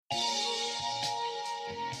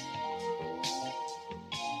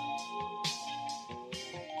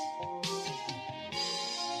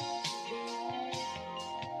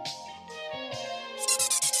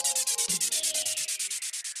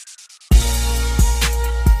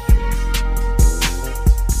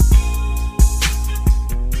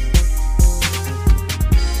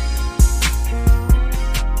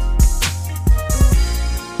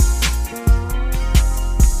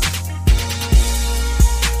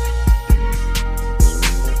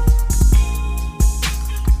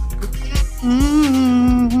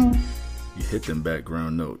get them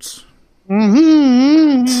background notes.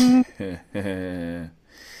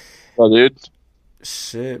 Oh, dude.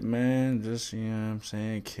 Shit, man. Just, you know what I'm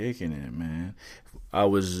saying? Kicking it, man. I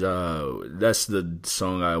was, that's the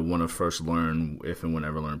song I want to first learn if and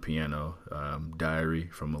whenever I learn piano. Diary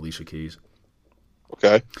from Alicia Keys.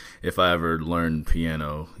 Okay. If I ever learn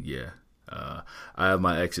piano, yeah. I have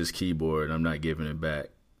my ex's keyboard. I'm not giving it back.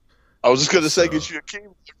 I was just going to say, get you a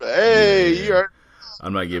keyboard. Hey, yeah. you are.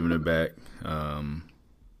 I'm not giving it back.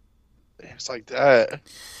 It's like that.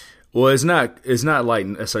 Well, it's not like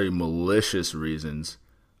necessarily malicious reasons.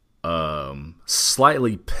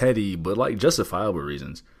 Slightly petty, but like justifiable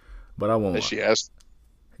reasons. But I won't. Has she asked?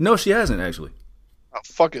 No, she hasn't actually. Oh,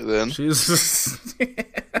 fuck it then. She's.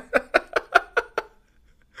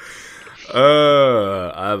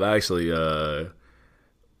 I've actually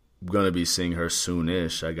gonna be seeing her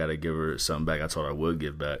soonish. I gotta give her something back. I told her I would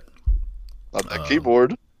give back. Not that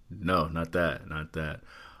keyboard. No, not that.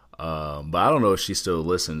 But I don't know if she still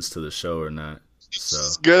listens to the show or not. So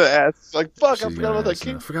She's good ass. Like fuck, I forgot about that I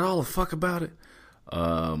keyboard. forgot all the fuck about it.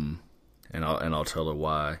 And I'll tell her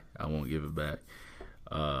why I won't give it back.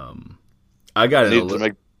 I got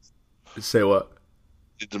it. Say what?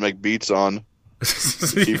 Need to make beats on.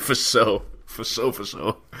 For sure.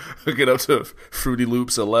 Hook it up to Fruity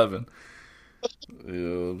Loops 11. You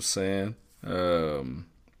know what I'm saying?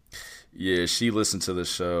 Yeah, she listened to the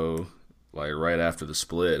show like right after the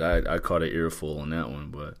split. I caught an earful on that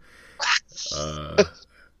one, but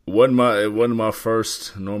wasn't my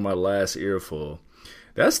first nor my last earful.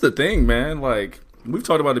 That's the thing, man. Like we've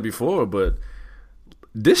talked about it before, but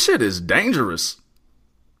this shit is dangerous.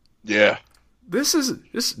 Yeah. This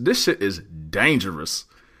shit is dangerous.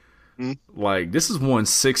 Mm. Like this is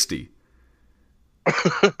 160.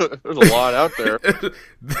 There's a lot out there.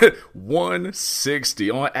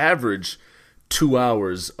 160 on average, 2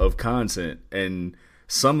 hours of content, and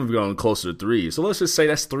some have gone closer to 3. So let's just say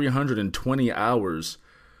that's 320 hours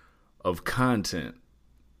of content.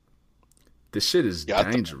 This shit is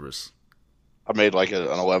dangerous. I made like an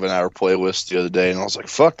 11-hour playlist the other day, and I was like,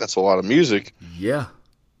 "Fuck, that's a lot of music." Yeah.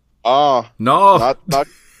 No, not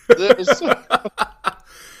this.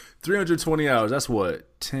 320 hours. That's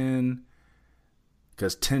what 10.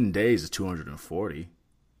 Because 10 days is 240.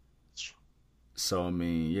 So I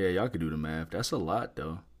mean, yeah, y'all could do the math. That's a lot,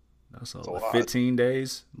 though. That's a lot. 15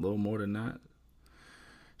 days, a little more than that.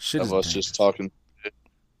 Shit is us just talking.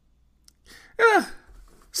 Yeah,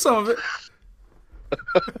 some of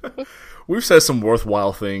it. We've said some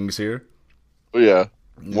worthwhile things here. Yeah,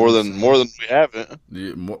 more than we haven't.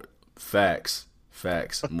 Yeah, facts,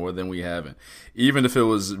 more than we haven't. Even if it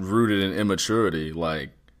was rooted in immaturity, like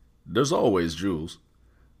there's always jewels.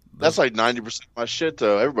 That's like 90% of my shit,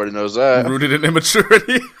 though. Everybody knows that. Rooted in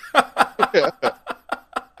immaturity.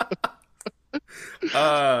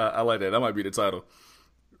 I like that. That might be the title.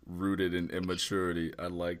 Rooted in immaturity. I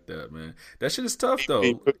like that, man. That shit is tough,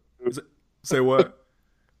 though. Say what?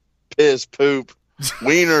 Piss, poop,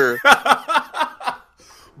 wiener.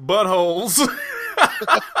 Buttholes.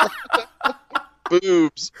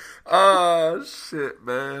 Boobs. Oh, shit,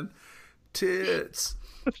 man. Tits.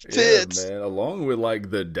 Tits. Yeah, man. Along with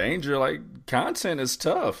like the danger, like content is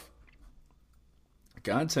tough.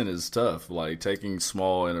 Like taking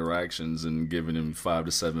small interactions and giving them 5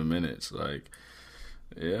 to 7 minutes. Like,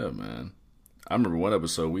 yeah, man. I remember one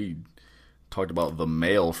episode we talked about the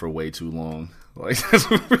mail for way too long. Like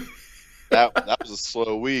that was a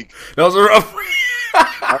slow week. That was a rough week.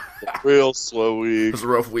 That was a real slow week. It was a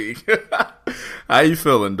rough week. How you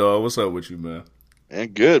feeling, dog? What's up with you, man?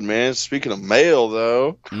 And good, man. Speaking of mail,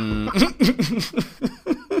 though.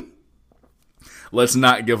 Let's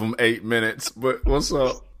not give them 8 minutes, but what's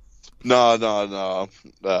up? No.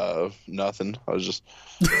 Nothing. I was just...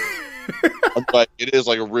 Like, it is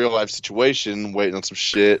like a real-life situation, waiting on some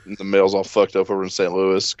shit, and the mail's all fucked up over in St.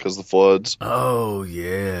 Louis because of the floods. Oh,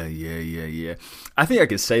 yeah. I think I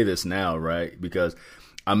can say this now, right? Because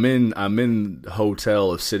I'm in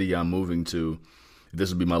hotel of city I'm moving to. This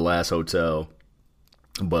will be my last hotel.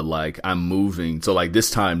 But like I'm moving, so like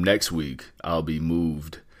this time next week I'll be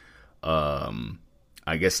moved.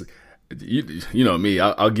 I guess you know me.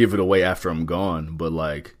 I'll give it away after I'm gone. But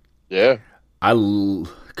like, yeah, I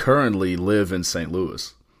currently live in St.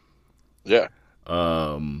 Louis. Yeah.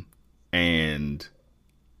 And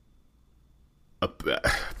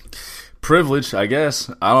privilege, I guess.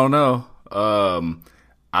 I don't know.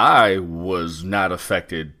 I was not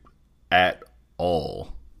affected at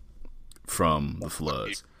all from the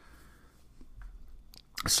floods.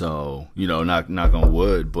 So, you know, knock on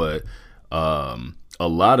wood, but a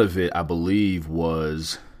lot of it I believe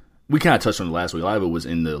was we kind of touched on it last week. A lot of it was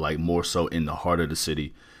in the like more so in the heart of the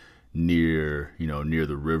city, near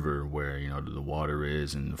the river where the water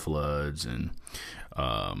is and the floods. And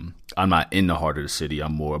I'm not in the heart of the city.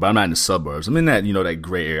 But I'm not in the suburbs. I'm in that that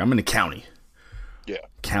gray area. I'm in the county. Yeah,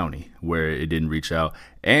 county where it didn't reach out.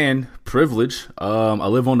 And privilege. I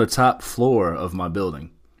live on the top floor of my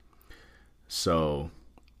building, so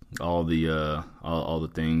all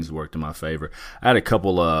the things worked in my favor. I had a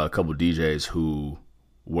couple DJs who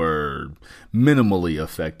were minimally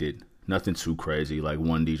affected, nothing too crazy. Like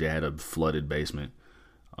one DJ had a flooded basement.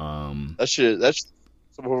 That's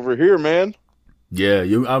over here, man. Yeah, I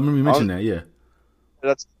remember you mentioned that. Yeah,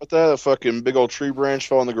 that's what that a fucking big old tree branch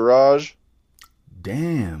fell in the garage.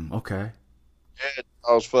 Damn. Okay. Yeah,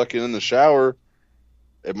 I was fucking in the shower,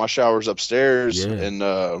 and my shower's upstairs, and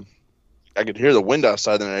I could hear the wind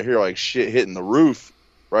outside, and I hear like shit hitting the roof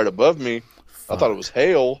right above me. Fuck. I thought it was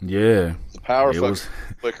hail. Yeah. The power was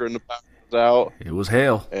flickering, the power was out. It was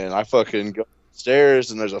hail. And I fucking go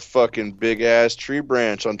upstairs, and there's a fucking big ass tree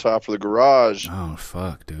branch on top of the garage. Oh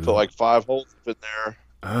fuck, dude. Put like 5 holes in there.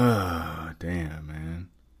 Oh, damn, man.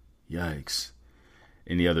 Yikes.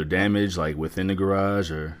 Any other damage, like within the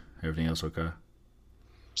garage, or everything else okay?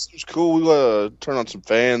 It was cool. We turned on some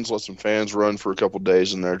fans, let some fans run for a couple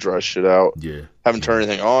days in there, dry shit out. Yeah. Haven't turned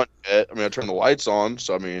anything on yet. I mean, I turned the lights on,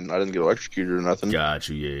 so I mean, I didn't get electrocuted or nothing. Got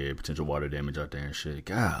you, yeah. Potential water damage out there and shit.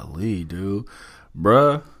 Golly, dude.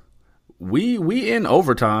 Bruh, we in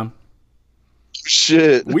overtime.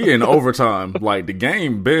 Shit. We in overtime. Like, the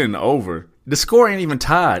game been over. The score ain't even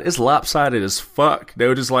tied. It's lopsided as fuck. They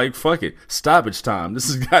were just like, fuck it. Stoppage time. This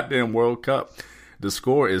is goddamn World Cup. The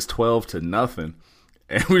score is 12-0.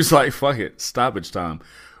 And we was like, fuck it. Stoppage time.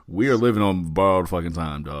 We are living on borrowed fucking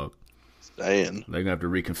time, dog. Damn. They're going to have to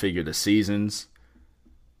reconfigure the seasons.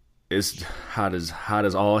 It's hot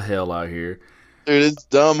as all hell out here. Dude, it's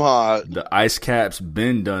dumb hot. The ice caps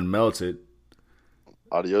been done melted.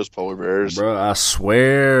 Adios, polar bears. Bro, I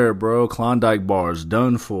swear, bro. Klondike bars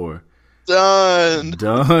done for.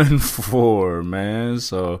 Done for, man.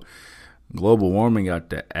 So global warming got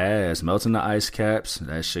the ass, melting the ice caps.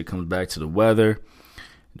 That shit comes back to the weather,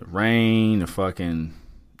 the rain, the fucking.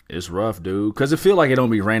 It's rough, dude. Because it feel like it don't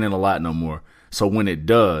be raining a lot no more. So when it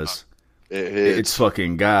does, it's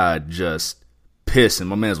fucking God just pissing.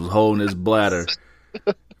 My man was holding his bladder.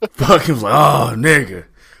 Fucking was like, oh nigga,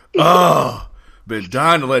 been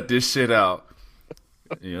dying to let this shit out.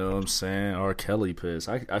 You know what I'm saying? R. Kelly piss.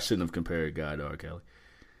 I shouldn't have compared God to R. Kelly.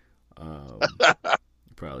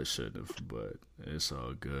 Probably shouldn't have, but it's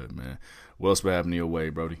all good, man. What else been happening your way,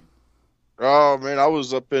 Brody? Oh man, I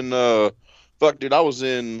was up in dude, I was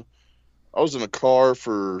in a car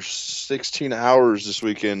for 16 hours this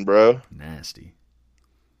weekend, bro. Nasty.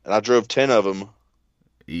 And I drove 10 of them.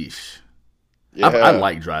 Eesh. Yeah. I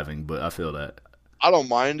like driving, but I feel that. I don't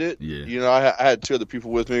mind it. Yeah. You know, I had 2 other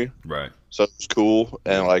people with me. Right. So it was cool.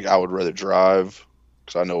 And, like, I would rather drive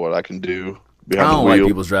because I know what I can do behind I don't the wheel. like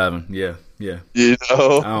people's driving. Yeah. You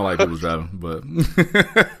know? I don't like people's driving, but.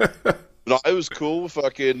 No, it was cool.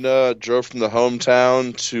 Fucking drove from the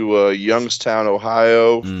hometown to Youngstown,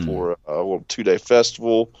 Ohio for a little 2-day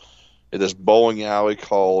festival at this bowling alley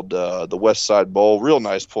called the West Side Bowl. Real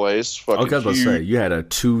nice place. Fucking okay, I was about to say, you had a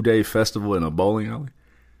 2-day festival in a bowling alley?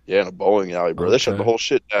 Yeah, in a bowling alley, bro. Okay. They shut the whole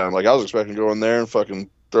shit down. Like, I was expecting to go in there and fucking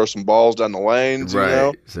throw some balls down the lanes, right. You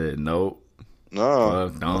know? Said nope.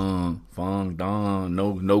 No. Fuck, don.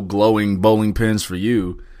 No glowing bowling pins for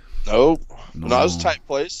you. Nope. No, it was a tight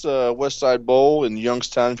place. West Side Bowl in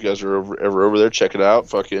Youngstown. If you guys are ever over there, check it out.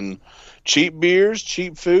 Fucking cheap beers,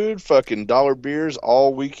 cheap food, fucking dollar beers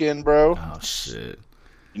all weekend, bro. Oh, shit.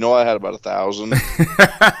 You know, I had about 1,000.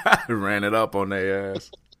 Ran it up on their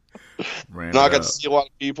ass. I got to see a lot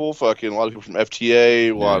of people. Fucking a lot of people from FTA,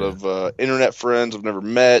 a lot of internet friends I've never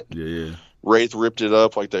met. Yeah. Wraith ripped it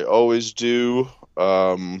up like they always do.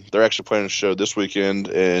 They're actually playing a show this weekend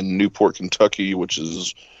in Newport, Kentucky, which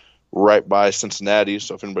is right by Cincinnati.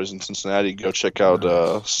 So if anybody's in Cincinnati, go check out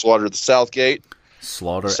Slaughter at the Southgate.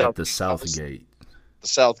 Slaughter at the Southgate. The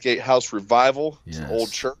Southgate House Revival. It's Yes. an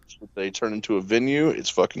old church that they turn into a venue. It's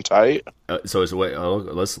fucking tight. So it's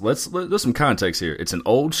let's there's some context here. It's an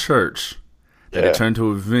old church that they turned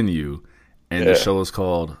to a venue, and the show is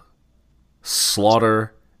called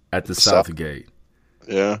Slaughter at the Southgate.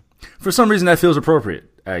 Yeah. For some reason, that feels appropriate,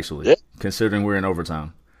 actually, considering we're in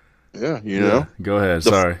overtime. Yeah, you know. Go ahead.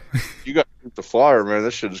 Sorry. You got the flyer, man.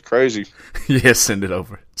 This shit is crazy. Yeah, send it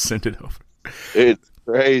over. It's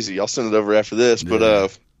crazy. I'll send it over after this. But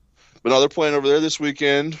no, they're playing over there this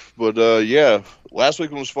weekend. But yeah, last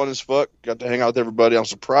weekend was fun as fuck. Got to hang out with everybody. I'm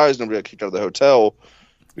surprised nobody got kicked out of the hotel.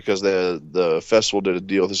 because the festival did a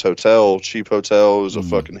deal with this hotel, cheap hotel. It was a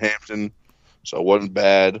fucking Hampton, so it wasn't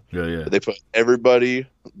bad. Yeah. But they put everybody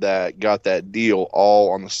that got that deal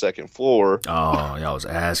all on the second floor. Oh, y'all was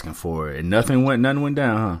asking for it, and nothing went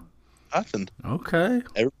down, huh? Nothing. Okay.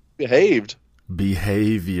 Everybody behaved.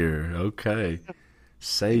 Behavior. Okay.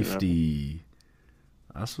 Safety.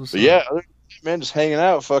 That's what's up. Yeah, man, just hanging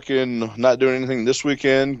out, fucking not doing anything this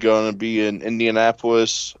weekend. Gonna be in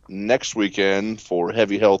Indianapolis next weekend for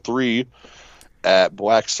Heavy Hell 3 at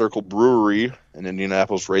Black Circle Brewery in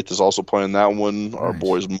Indianapolis. Wraith is also playing that one. Nice. Our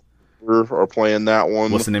boys Mulder are playing that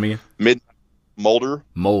one. What's the name again? Mulder.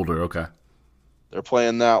 Mulder, okay. They're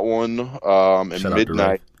playing that one. And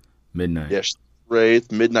Midnight. Midnight. Yes,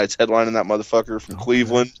 Wraith. Midnight's headlining that motherfucker from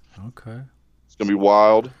Cleveland. Okay. It's gonna be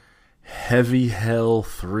wild. Heavy Hell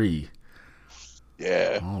 3.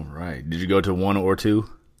 Yeah. All right. Did you go to 1 or 2?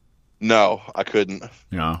 No, I couldn't.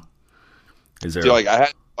 No. Is there? See,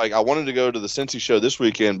 I wanted to go to the Cincy show this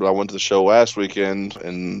weekend, but I went to the show last weekend,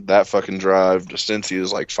 and that fucking drive to Cincy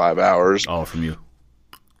is like 5 hours. Oh, from you.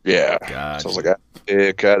 Yeah. Gotcha. So I was like, I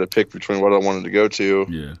had to pick between what I wanted to go to.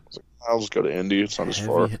 Yeah. I was like, I'll just go to Indy. It's not as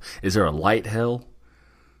far. Is there a light hell?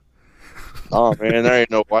 Oh man, there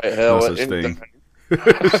ain't no white hell. No such thing.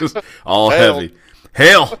 It's just all heavy.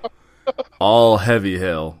 Hell. All heavy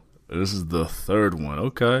hell. This is the third one.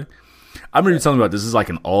 Okay. I remember you telling me about this. This is like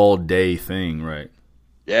an all-day thing, right?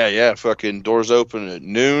 Yeah. Fucking doors open at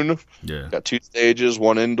noon. Yeah. Got 2 stages,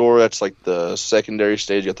 1 indoor. That's like the secondary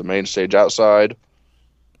stage. You got the main stage outside.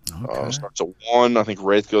 Okay. Starts at 1. I think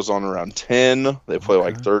Wraith goes on around 10. They play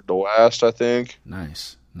like third to last, I think.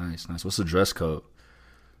 Nice. What's the dress code?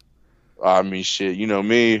 I mean, shit, you know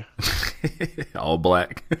me. All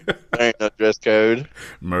black. There ain't no dress code.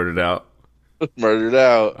 Murdered out. Murdered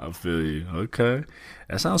out. I feel you. Okay.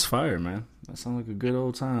 That sounds fire, man. That sounds like a good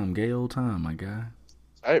old time. Gay old time, my guy.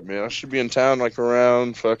 All right, man. I should be in town like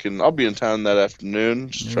around fucking... I'll be in town that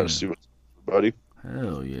afternoon. Just try to see what's up, buddy.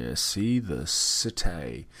 Hell yeah. See the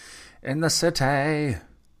city. In the city.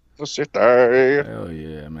 The city. Hell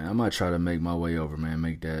yeah, man. I might try to make my way over, man.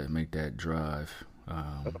 Make that drive.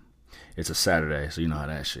 It's a Saturday, so you know how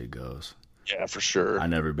that shit goes. Yeah, for sure. I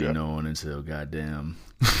never be knowing until goddamn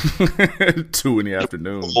 2 in the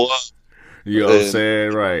afternoon. You know what I'm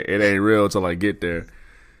saying? Right. It ain't real until I get there.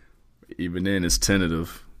 Even then, it's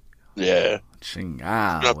tentative. Yeah.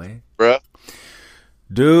 Chingale. Bruh.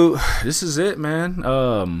 Dude, this is it, man.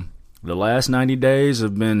 The last 90 days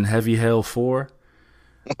have been Heavy Hell 4.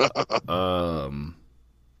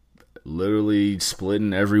 Literally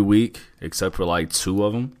splitting every week except for like 2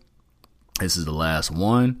 of them. This is the last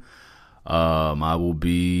one. I will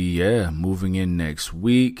be moving in next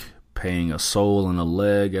week, paying a soul and a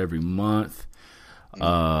leg every month.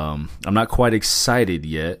 I'm not quite excited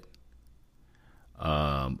yet.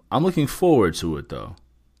 I'm looking forward to it though.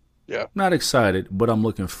 Yeah. Not excited, but I'm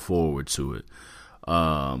looking forward to it.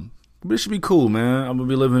 But it should be cool, man. I'm gonna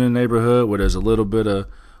be living in a neighborhood where there's a little bit of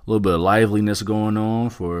liveliness going on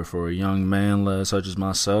for a young man such as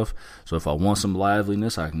myself. So if I want some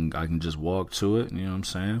liveliness, I can just walk to it. You know what I'm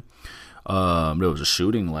saying? There was a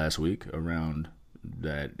shooting last week around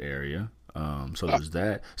that area. So there's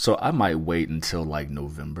that. So I might wait until like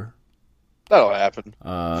November. That'll happen.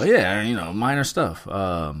 Minor stuff.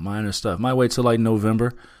 Might wait till like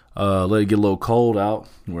November. Let it get a little cold out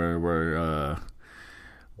where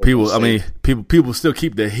people still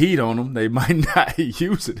keep the heat on them. They might not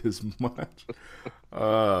use it as much.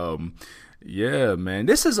 Yeah, man.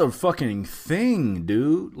 This is a fucking thing,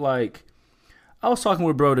 dude. Like, I was talking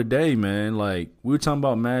with bro today, man. Like, we were talking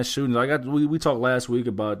about mass shootings. We talked last week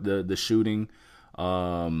about the shooting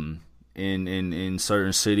in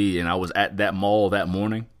certain city, and I was at that mall that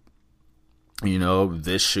morning. You know,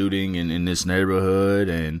 this shooting in this neighborhood,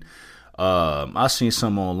 and I seen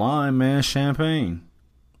some online, man. Champaign,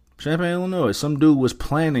 Illinois. Some dude was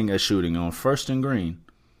planning a shooting on First and Green.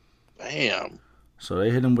 Damn. So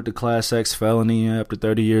they hit him with the Class X felony after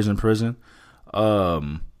 30 years in prison. We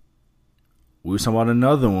were talking about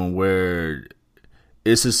another one where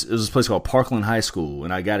it was this place called Parkland High School,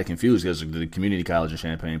 and I got it confused because of the community college in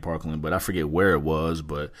Champaign, Parkland, but I forget where it was.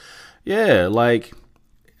 But yeah, like,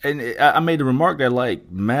 and I made the remark that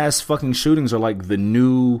like mass fucking shootings are like the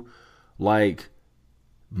new like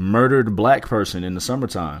murdered black person in the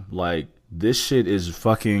summertime. Like, this shit is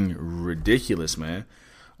fucking ridiculous, man.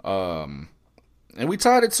 And we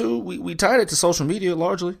tied it to we tied it to social media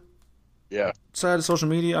largely. Yeah. Tied to social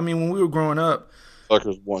media. I mean, when we were growing up,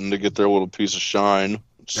 fuckers wanting to get their little piece of shine.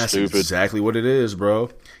 That's stupid. Exactly what it is, bro.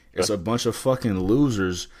 It's a bunch of fucking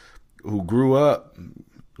losers who grew up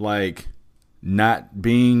like not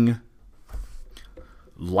being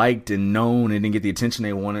liked and known and didn't get the attention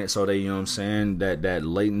they wanted. So they, you know what I'm saying, that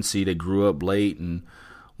latency, they grew up late and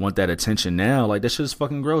want that attention now. Like, that shit is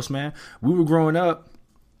fucking gross, man. We were growing up,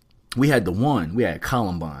 we had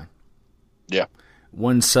Columbine. Yeah.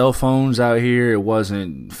 Wasn't cell phones out here. It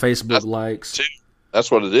wasn't Facebook likes.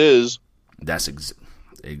 That's what it is. That's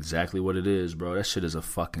exactly what it is, bro. That shit is a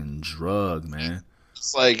fucking drug, man.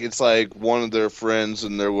 It's like one of their friends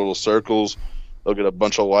in their little circles. They'll get a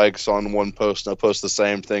bunch of likes on one post, and they'll post the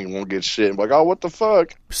same thing and won't get shit. I'm like, oh, what the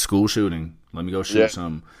fuck? School shooting. Let me go shoot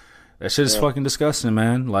something. That shit is fucking disgusting,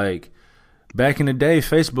 man. Like, back in the day,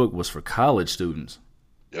 Facebook was for college students.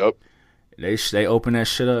 Yep. They open that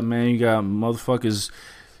shit up, man. You got motherfuckers,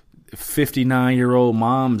 59-year-old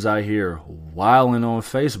moms out here wilding on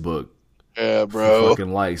Facebook. Yeah, bro.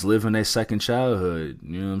 Fucking likes, living their second childhood.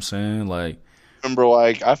 You know what I'm saying? Like, remember,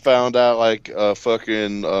 like, I found out, like, a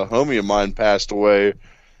fucking homie of mine passed away,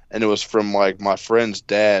 and it was from, like, my friend's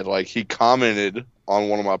dad. Like, he commented on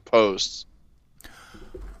one of my posts.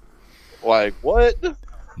 Like, what?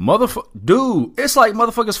 Dude, it's like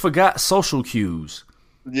motherfuckers forgot social cues.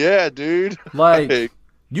 Yeah, dude. Like,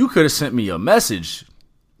 you could have sent me a message.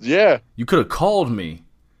 Yeah. You could have called me.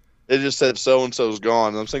 It just said so-and-so's gone.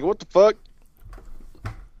 And I'm thinking, what the fuck?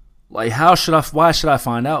 Like, why should I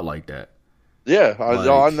find out like that? Yeah,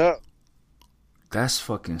 I know. That's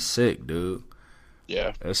fucking sick, dude.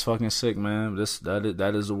 Yeah. That's fucking sick, man.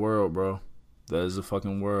 That is the world, bro. That is the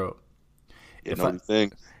fucking world. If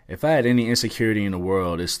I had any insecurity in the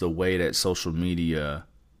world, it's the way that social media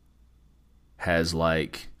has,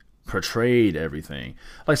 like, portrayed everything.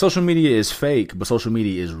 Like, social media is fake, but social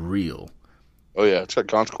media is real. Oh, yeah. It's got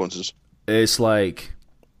consequences. It's like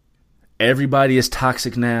everybody is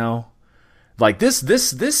toxic now. Like, this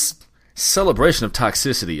celebration of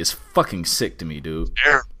toxicity is fucking sick to me, dude.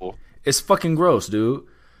 Terrible. It's fucking gross, dude.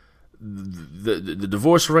 The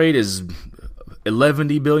divorce rate is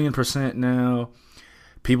 11 billion% now.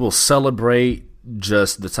 People celebrate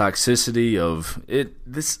just the toxicity of it.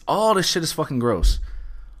 All this shit is fucking gross.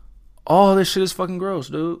 All this shit is fucking gross,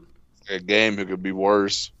 dude. A game who could be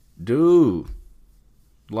worse. Dude.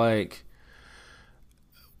 Like,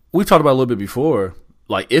 we talked about a little bit before.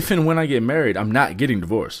 Like, if and when I get married, I'm not getting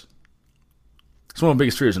divorced. It's one of the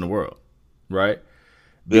biggest fears in the world, right?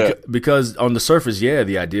 Because on the surface,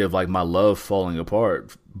 the idea of, like, my love falling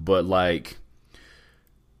apart, but, like,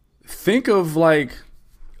 think of, like,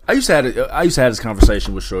 I used to have this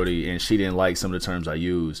conversation with Shorty, and she didn't like some of the terms I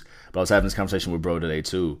use, but I was having this conversation with Bro today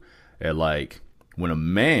too. That, like, when a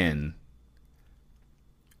man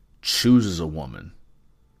chooses a woman,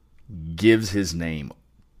 gives his name,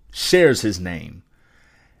 shares his name,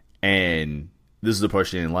 and this is the part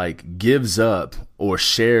she didn't like, gives up or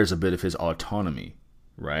shares a bit of his autonomy,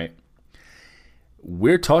 right?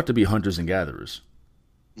 We're taught to be hunters and gatherers.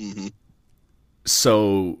 Mm-hmm.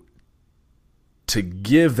 So to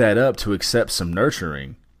give that up, to accept some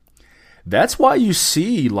nurturing, that's why you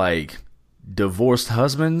see, like, divorced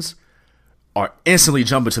husbands are instantly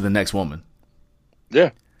jumping to the next woman. Yeah.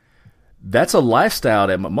 That's a lifestyle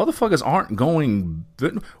that motherfuckers aren't going.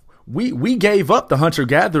 We gave up the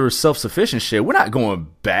hunter-gatherer self-sufficient shit. We're not going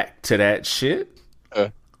back to that shit.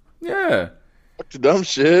 Yeah. Fuck the dumb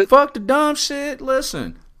shit. Fuck the dumb shit.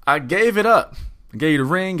 Listen, I gave it up. I gave you the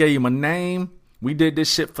ring, gave you my name. We did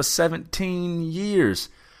this shit for 17 years.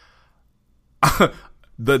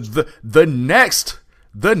 The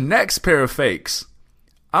next pair of fakes,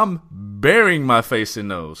 I'm burying my face in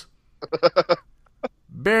those.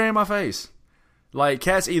 Burying my face. Like,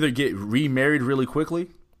 cats either get remarried really quickly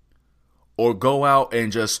or go out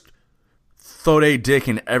and just throw their dick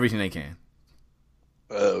in everything they can.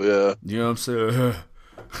 Oh, yeah. You know what I'm saying?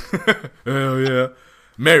 Hell yeah.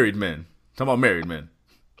 Married men. Talking about married men.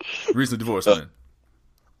 Recently divorced men.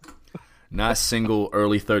 Not single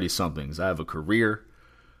early 30-somethings. I have a career.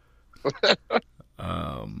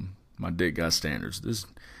 My dick got standards. This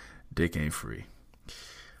dick ain't free.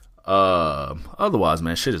 Otherwise,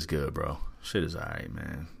 man, shit is good, bro. Shit is alright,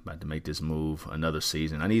 man. About to make this move another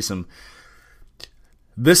season. I need some.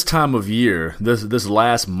 This time of year, this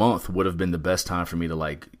last month would have been the best time for me to,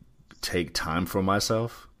 like, take time for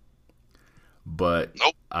myself. But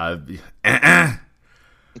nope. I've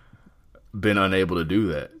been unable to do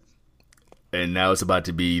that. And now it's about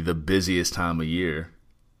to be the busiest time of year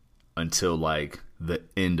until, like, the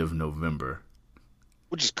end of November.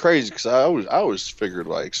 Which is crazy because I always figured,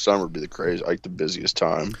 like, summer would be the busiest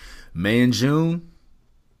time. May and June,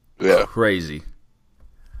 yeah, crazy.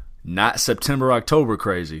 Not September, October,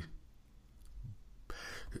 crazy.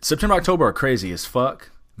 September, October are crazy as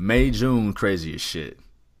fuck. May, June, crazy as shit.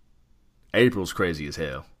 April's crazy as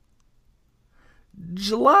hell.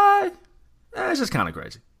 July, it's just kind of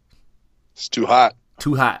crazy. It's too hot.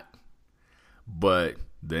 Too hot. But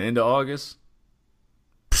the end of August,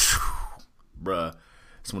 bruh,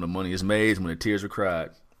 it's when the money is made, it's when the tears are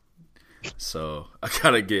cried. So I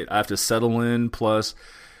have to settle in, plus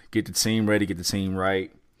get the team ready, get the team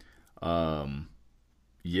right.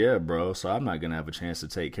 Yeah, bro. So I'm not gonna have a chance to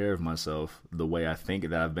take care of myself the way I think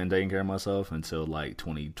that I've been taking care of myself until like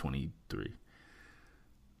 2023.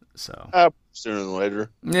 So sooner than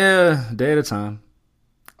later. Yeah, day at a time.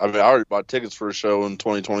 I mean, I already bought tickets for a show in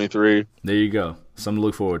 2023. There you go. Something to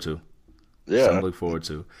look forward to. Yeah. Something to look forward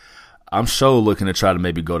to. I'm sure looking to try to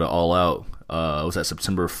maybe go to All Out. Was that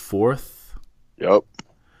September 4th? Yep.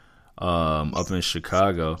 Up in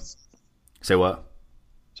Chicago. Say what?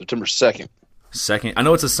 September 2nd. Second? I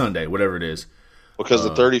know it's a Sunday, whatever it is. Because the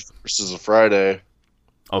 31st is a Friday.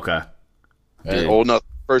 Okay. And, no, the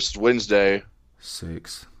first is Wednesday.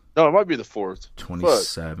 6. No, it might be the 4th.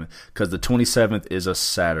 27. Because the 27th is a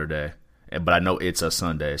Saturday. But I know it's a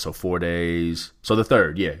Sunday. So 4 days. So the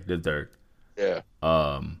 3rd. Yeah, the 3rd. Yeah.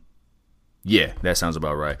 Yeah, that sounds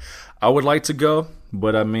about right. I would like to go,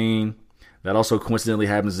 but I mean, that also coincidentally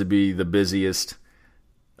happens to be the busiest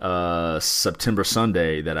September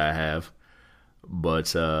Sunday that I have.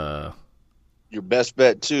 But your best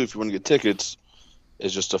bet too, if you want to get tickets,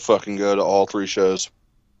 is just to fucking go to all 3 shows.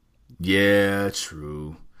 Yeah,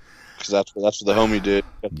 true. Because that's what the homie did.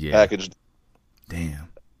 Yeah. Package. Damn.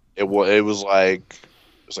 It was like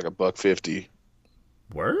 $150.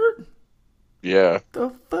 Word? Yeah. The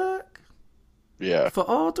fuck? Yeah. For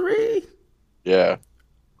all 3? Yeah.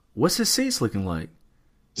 What's his seats looking like?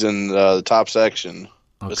 He's in the top section.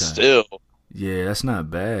 Okay. But still. Yeah, that's not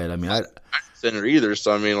bad. I mean, Center either,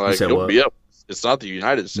 so I mean, like, said it'll what? be up. It's not the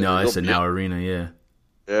United Center. No, it's a Now Arena, yeah.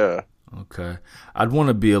 Yeah. Okay. I'd want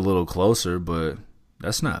to be a little closer, but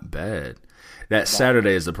that's not bad. That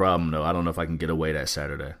Saturday is the problem, though. I don't know if I can get away that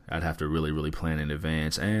Saturday. I'd have to really, really plan in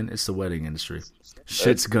advance, and it's the wedding industry.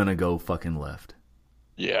 Shit's gonna go fucking left.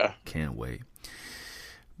 Yeah. Can't wait.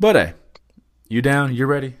 But hey, you down? You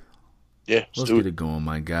ready? Yeah. Let's get it going,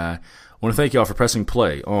 my guy. I want to thank y'all for pressing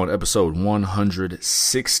play on episode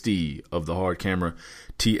 160 of the Hard Camera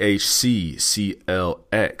THC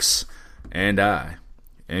CLX. And I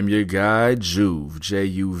am your guy, Juve,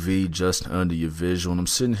 Juv, just under your visual. And I'm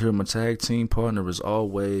sitting here with my tag team partner, as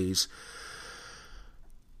always,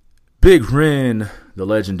 Big Ren, the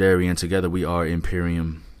legendary, and together we are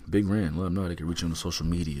Imperium. Big Ren, let them know they can reach you on the social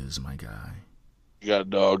medias, my guy. You got a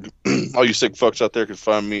dog. All you sick fucks out there can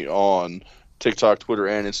find me on TikTok, Twitter,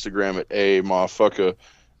 and Instagram at _MAAFFHUCKA.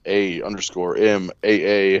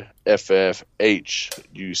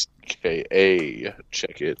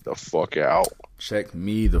 Check it the fuck out. Check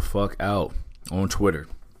me the fuck out on Twitter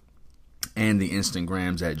and the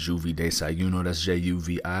Instagrams at Juvie Desayuno. That's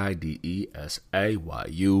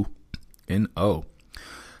JUVIDESAYUNO.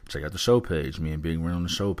 Check out the show page. Me and Big Ren on the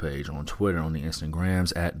show page, on Twitter, on the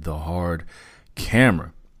Instagrams at The Hard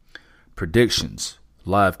Camera. Predictions,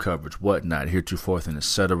 live coverage, whatnot, heretofore, and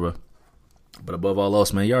etc. But above all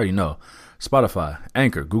else, man, you already know. Spotify,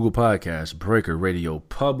 Anchor, Google Podcasts, Breaker, Radio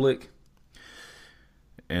Public,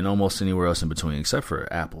 and almost anywhere else in between, except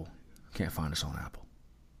for Apple. Can't find us on Apple.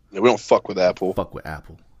 Yeah, we don't fuck with Apple. Fuck with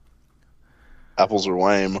Apple. Apples are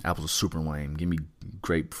lame. Apples are super lame. Give me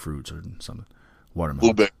grapefruits or something.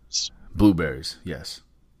 Watermelon. Blueberries, yes.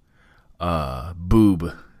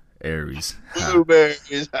 Boob Aries.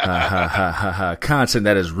 Blueberries. Content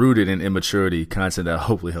that is rooted in immaturity. Content that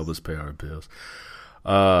hopefully helps us pay our bills.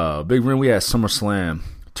 Big Ren, we had SummerSlam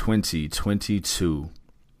 2022.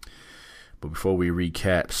 But before we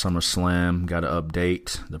recap SummerSlam, got to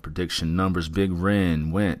update the prediction numbers. Big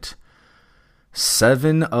Ren went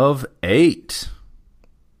 7 of 8.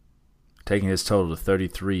 Taking his total to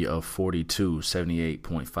 33 of 42,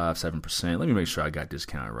 78.57%. Let me make sure I got this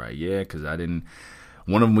count right. Yeah, because I didn't.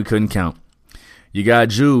 One of them we couldn't count. You got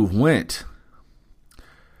Juve went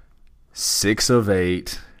 6 of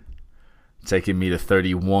 8, taking me to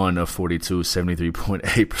 31 of 42,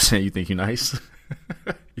 73.8%. You think you're nice?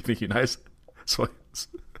 You think you're nice? It's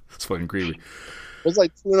fucking creepy. It's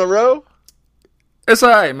like 2 in a row? It's all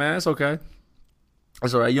right, man. It's okay.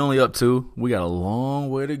 It's all right. You only up 2. We got a long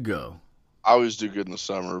way to go. I always do good in the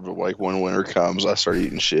summer, but like when winter comes, I start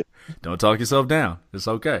eating shit. Don't talk yourself down. It's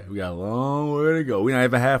okay. We got a long way to go. We're not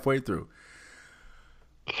even halfway through.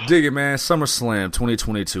 Dig it, man. SummerSlam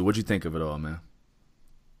 2022. What'd you think of it all, man?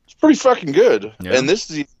 It's pretty fucking good. Yeah. And this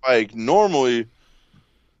is like normally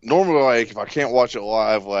like if I can't watch it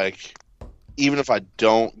live, like even if I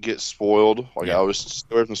don't get spoiled, like I always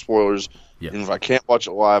stay away from spoilers. Yeah. And if I can't watch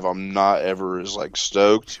it live, I'm not ever as like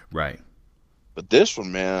stoked. Right. But this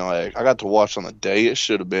one, man, like I got to watch on the day it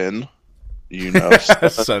should have been.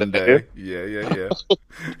 Sunday. Yeah.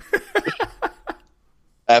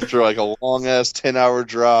 After like a long ass 10-hour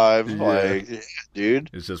drive, dude,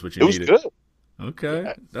 it's just what you needed. It was good.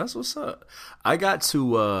 Okay, that's what's up. I got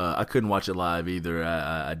to. I couldn't watch it live either.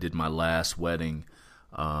 I did my last wedding,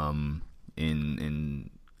 in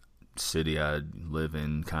city I live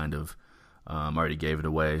in. Kind of. I already gave it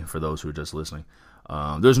away for those who are just listening.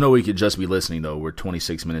 There's no way you could just be listening though. We're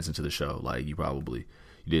 26 minutes into the show. Like you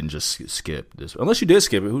didn't just skip this, unless you did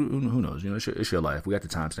skip it. Who knows? It's your life. We got the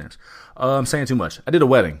timestamps. I'm saying too much. I did a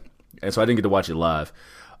wedding, and so I didn't get to watch it live.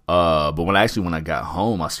 But when I got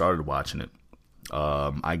home, I started watching it.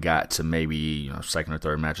 I got to maybe second or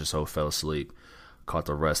third match or so, fell asleep, caught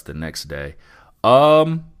the rest the next day.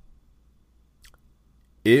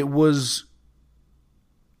 It was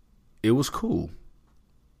cool.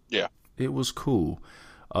 Yeah, it was cool.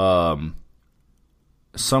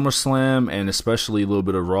 SummerSlam and especially a little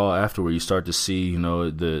bit of Raw after, where you start to see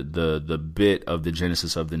the bit of the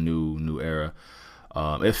genesis of the new era.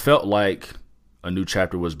 It felt like a new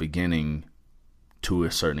chapter was beginning to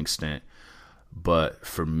a certain extent. But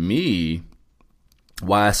for me,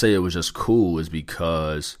 why I say it was just cool is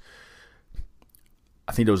because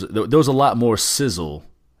I think there was a lot more sizzle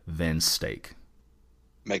than steak.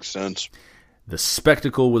 Makes sense. The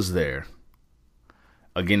spectacle was there.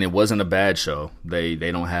 Again, it wasn't a bad show. They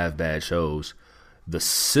don't have bad shows. The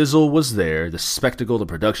sizzle was there. The spectacle, the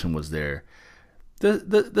production was there.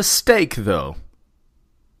 The steak, though.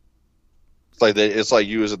 It's like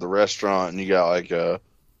you was at the restaurant and you got like a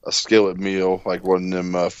skillet meal, like one of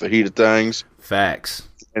them fajita things. Facts.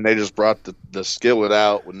 And they just brought the skillet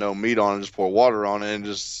out with no meat on it, just pour water on it and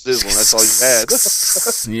just sizzling. That's all you had.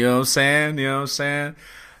 You know what I'm saying?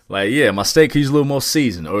 Like, yeah, my steak could use a little more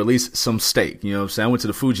season, or at least some steak. You know what I'm saying? I went to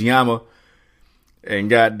the Fujiyama, and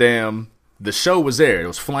goddamn, the show was there. It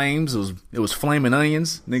was flames. It was flaming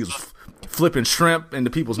onions. Niggas was flipping shrimp into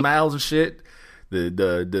people's mouths and shit.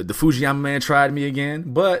 The Fujiyama man tried me again,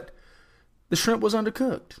 but the shrimp was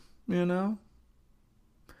undercooked.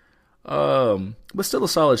 But still a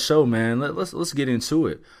solid show, man. Let's get into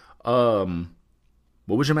it. What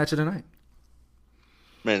was your match of the night?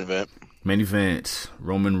 Main event.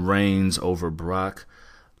 Roman Reigns over Brock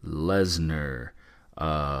Lesnar.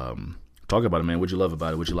 Talk about it, man. What'd you love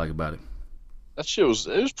about it? What'd you like about it? That shit it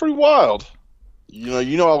was pretty wild. I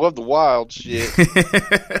love the wild shit.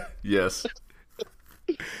 Yes.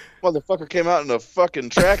 Motherfucker came out in a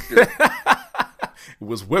fucking tractor.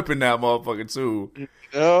 Was whipping that motherfucker too.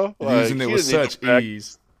 Like, using it with such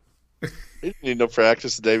ease. He didn't need no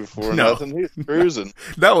practice the day before. Nothing. He was cruising.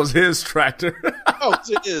 That was his tractor.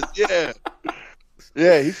 It is. Yeah.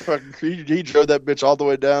 Yeah, he drove that bitch all the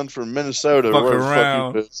way down from Minnesota. Fuck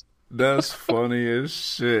around. That's funny as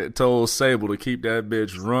shit. Told Sable to keep that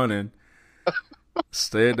bitch running.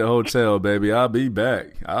 Stay at the hotel, baby. I'll be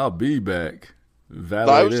back.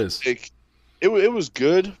 Valet this. It was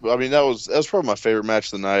good. I mean, that was probably my favorite match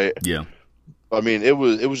of the night. Yeah. I mean, it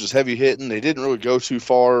was just heavy hitting. They didn't really go too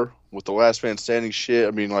far with the last man standing shit.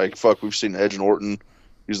 I mean, like, fuck, we've seen Edge and Orton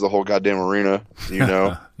use the whole goddamn arena,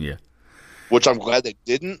 Yeah. Which I'm glad they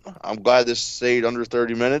didn't. I'm glad this stayed under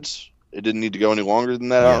 30 minutes. It didn't need to go any longer than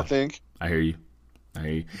that, I don't think. I hear you.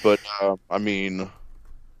 But, I mean,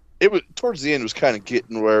 it was towards the end, it was kind of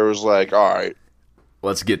getting where it was like, all right.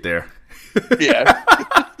 Let's get there. Yeah.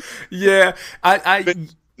 Yeah. I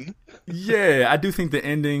do think the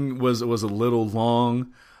ending was a little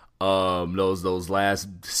long. Those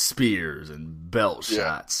last spears and belt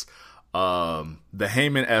shots. The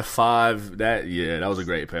Heyman F5, that was a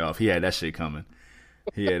great payoff. He had that shit coming.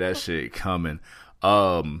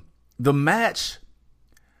 The match,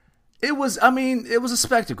 it was a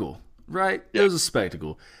spectacle, right? Yeah. It was a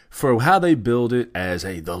spectacle for how they build it as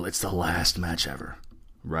it's the last match ever,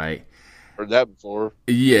 right? Heard that before.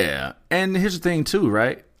 Yeah. And here's the thing too,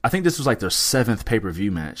 right? I think this was like their 7th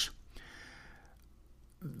pay-per-view match.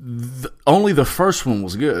 Only the first one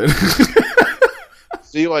was good.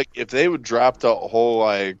 See, like, if they would drop the whole,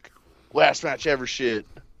 like, last match ever shit,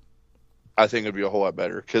 I think it'd be a whole lot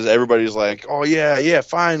better. Because everybody's like, oh, yeah,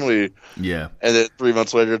 finally. Yeah. And then 3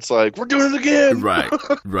 months later, it's like, we're doing it again.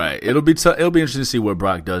 Right. It'll be interesting to see what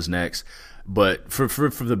Brock does next. But for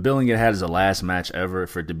the billing it had as the last match ever,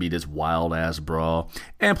 for it to be this wild-ass brawl.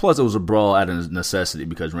 And plus, it was a brawl out of necessity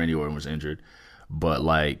because Randy Orton was injured. But,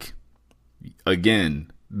 like,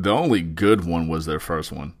 again, the only good one was their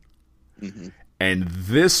first one. Mm-hmm. And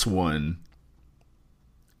this one,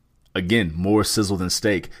 again, more sizzle than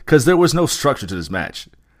steak. Because there was no structure to this match.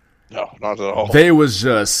 No, not at all. They was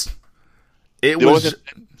just... It The only was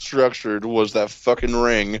thing structured was that fucking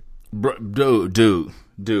ring. dude.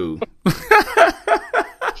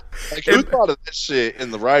 Like, who thought of that shit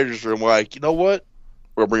in the writers' room? Like, you know what?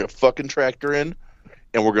 We're gonna bring a fucking tractor in,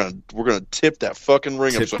 and we're gonna tip that fucking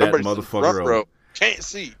ring up Tip so that everybody in the front motherfucker row up. can't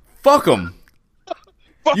see. Fuck them.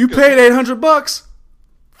 Fuck You 'em. paid $800.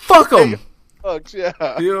 Fuck them. Bucks, yeah.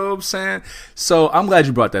 You know what I'm saying? So I'm glad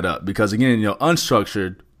you brought that up because again,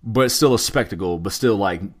 unstructured, but still a spectacle, but still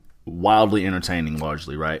like wildly entertaining,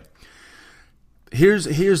 largely, right? Here's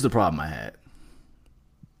the problem I had.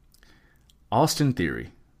 Austin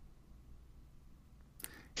Theory.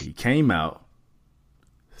 He came out,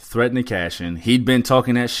 threatened to cash in. He'd been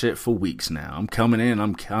talking that shit for weeks now. I'm coming in.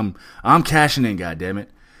 I'm cashing in. Goddammit.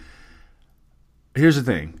 Here's the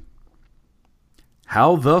thing.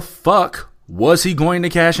 How the fuck was he going to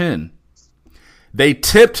cash in? They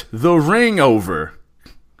tipped the ring over.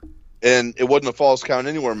 And it wasn't a false count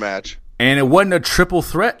anywhere match. And it wasn't a triple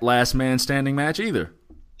threat last man standing match either.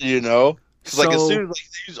 You know? Because So,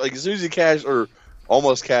 as soon as he cashed, or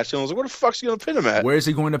almost cashed in, I was like, where the fuck's he going to pin him at? where is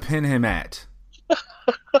he going to pin him at?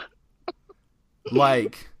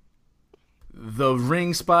 Like, the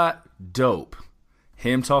ring spot, dope.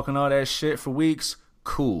 Him talking all that shit for weeks,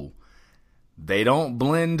 cool. They don't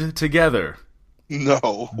blend together.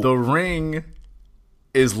 No. The ring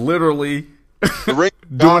is literally The ring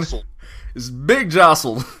doing jostled. it's big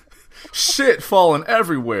jostled. Shit falling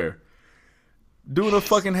everywhere. Doing a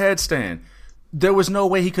fucking headstand. There was no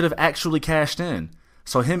way he could have actually cashed in.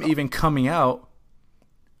 So him even coming out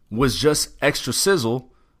was just extra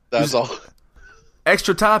sizzle. That's all.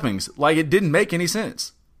 Extra toppings. Like, it didn't make any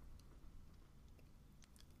sense.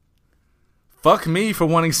 Fuck me for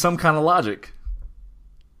wanting some kind of logic.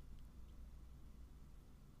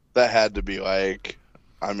 That had to be like,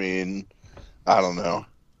 I mean, I don't know.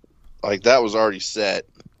 Like, that was already set,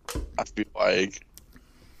 I feel like.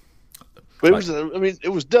 But it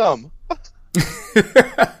was dumb.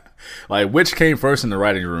 Like, which came first in the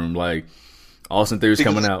writing room? Like, Austin Theory's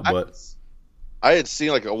Because coming out, but I had seen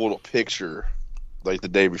like a little picture like the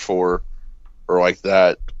day before or like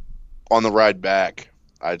that on the ride back.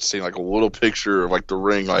 I'd seen like a little picture of like the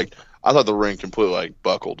ring. Like, I thought the ring completely like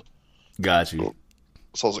buckled. got you.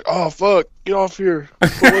 So I was like, oh fuck, get off here.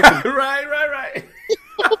 right.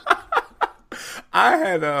 I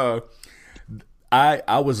had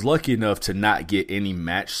I was lucky enough to not get any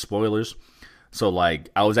match spoilers. So like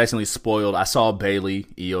I was accidentally spoiled. I saw Bailey,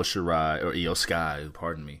 Io Shirai, or Io Sky,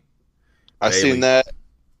 pardon me. I Bailey. seen that.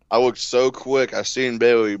 I looked so quick. I seen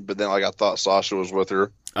Bailey, but then like I thought Sasha was with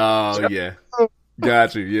her. Oh yeah.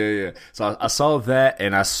 Got you. Yeah. So I saw that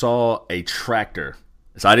and I saw a tractor.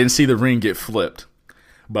 So I didn't see the ring get flipped.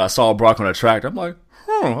 But I saw Brock on a tractor. I'm like,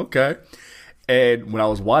 okay. And when I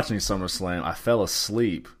was watching SummerSlam, I fell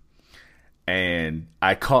asleep. And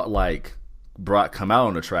I caught like Brock come out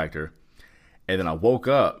on the tractor. And then I woke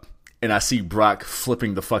up and I see Brock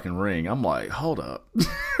flipping the fucking ring. I'm like, hold up.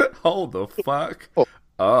 Hold the fuck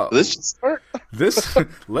up. This should start.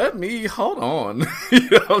 Let me, hold on. You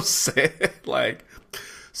know what I'm saying? Like,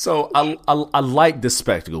 so I like this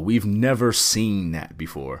spectacle. We've never seen that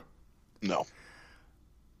before. No.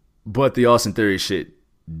 But the Austin Theory shit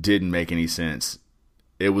didn't make any sense.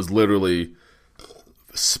 It was literally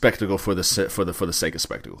spectacle for the sake of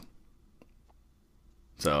spectacle.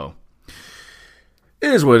 So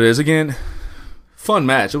it is what it is. Again, fun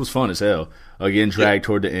match. It was fun as hell. Again, dragged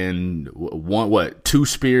toward the end. Two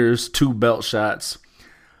spears, 2 belt shots,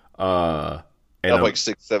 and Like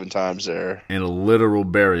 6-7 times there. and a literal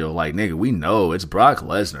burial. Like, nigga, we know it's Brock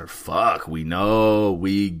Lesnar. Fuck, we know,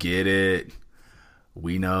 we get it.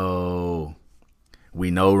 We know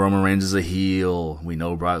Roman Reigns is a heel. We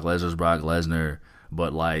know Brock Lesnar's Brock Lesnar.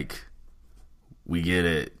 But, like, we get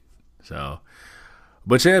it. So,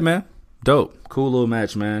 but yeah, man. Dope. Cool little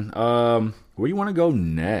match, man. Where you want to go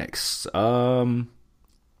next? Here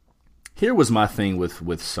was my thing with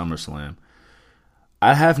SummerSlam.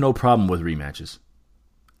 I have no problem with rematches.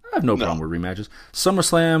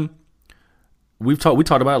 SummerSlam, we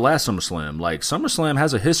talked about it last SummerSlam. Like, SummerSlam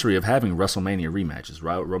has a history of having WrestleMania rematches,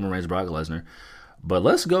 right? Roman Reigns, Brock Lesnar. But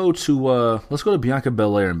let's go to Bianca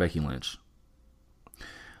Belair and Becky Lynch.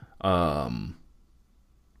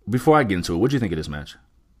 Before I get into it, what do you think of this match?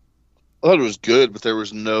 I thought it was good, but there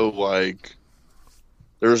was no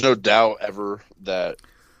doubt ever that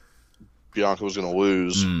Bianca was going to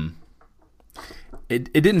lose.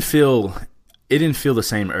 It didn't feel the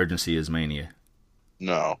same urgency as Mania.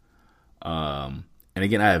 No. And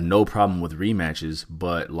again, I have no problem with rematches,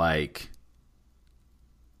 but like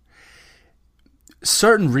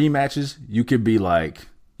certain rematches, you could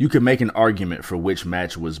make an argument for which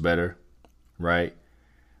match was better. right?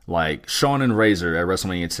 Like Shawn and Razor at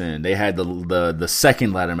WrestleMania 10, they had the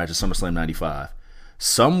second ladder match at SummerSlam 95.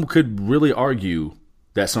 Some could really argue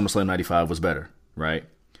that SummerSlam 95 was better, right?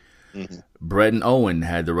 Mm-hmm. Bret and Owen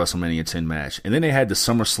had the WrestleMania 10 match, and then they had the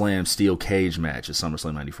SummerSlam Steel Cage match at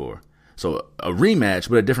SummerSlam 94. So a rematch,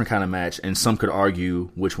 but a different kind of match, and some could argue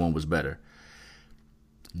which one was better.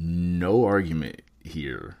 No argument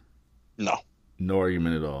here. No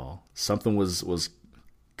argument at all. Something was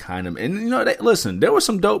kind of, and listen, there were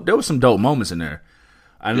some dope moments in there.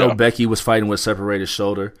 I know Becky was fighting with separated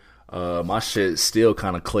shoulder. My shit's still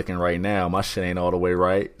kind of clicking right now. My shit ain't all the way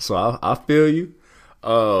right, so I feel you.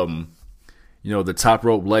 The top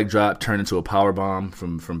rope leg drop turned into a power bomb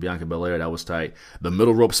from Bianca Belair. That was tight. The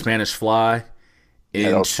middle rope Spanish fly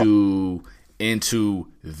into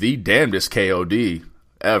the damnedest KOD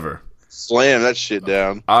ever. Slam that shit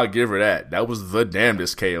down. I'll give her that. That was the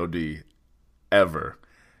damnedest KOD ever.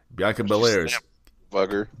 Bianca Belair's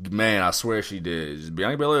bugger. Man, I swear she did.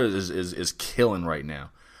 Bianca Belair is killing right now.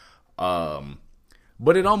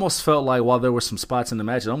 But it almost felt like, while there were some spots in the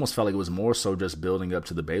match, it almost felt like it was more so just building up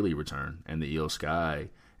to the Bayley return and the Io Sky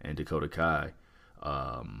and Dakota Kai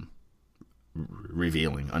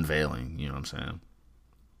unveiling. You know what I'm saying?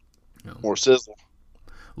 More sizzle.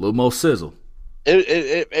 A little more sizzle.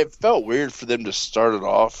 It felt weird for them to start it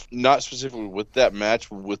off, not specifically with that match,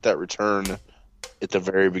 but with that return at the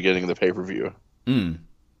very beginning of the pay-per-view.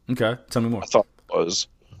 Okay, tell me more. I thought it was.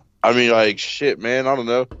 I mean, like, shit, man, I don't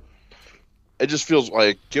know. It just feels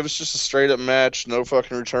like, give us just a straight-up match, no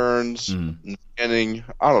fucking returns, no beginning.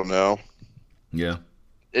 I don't know. Yeah.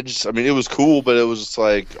 It was cool, but it was just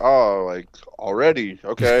like, already,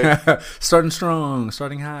 okay. Starting strong,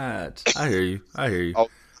 starting hot. I hear you.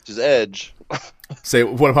 His Edge. Say,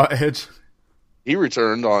 what about Edge? He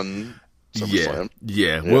returned on SummerSlam.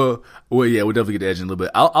 Yeah. Well, we'll definitely get to Edge in a little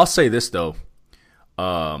bit. I'll say this, though.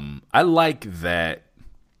 I like that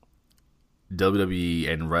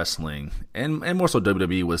WWE and wrestling, and more so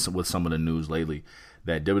WWE with some of the news lately,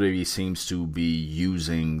 that WWE seems to be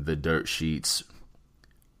using the dirt sheets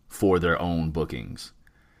for their own bookings,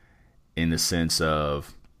 in the sense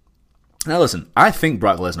of, now listen, I think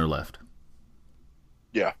Brock Lesnar left.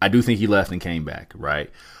 Yeah. I do think he left and came back, right?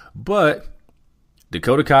 But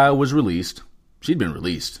Dakota Kai was released. She'd been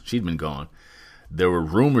released. She'd been gone. There were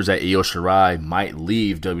rumors that Io Shirai might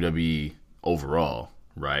leave WWE overall,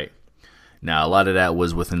 right? Now, a lot of that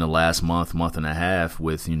was within the last month and a half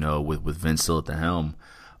with Vince still at the helm.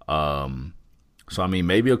 So, I mean,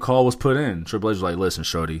 maybe a call was put in. Triple H was like, listen,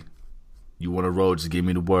 shorty, you want to roll, just give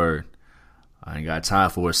me the word. I ain't got time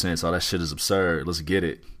for it since all that shit is absurd. Let's get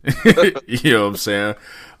it. You know what I'm saying?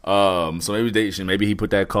 So maybe he put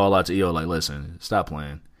that call out to Io, like, listen, stop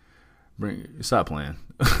playing. Stop playing.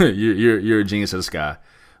 You're a genius of the sky.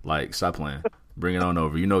 Like, stop playing. Bring it on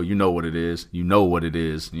over. You know what it is. You know what it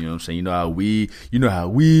is. You know what I'm saying? You know how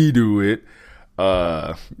we do it.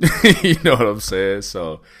 You know what I'm saying?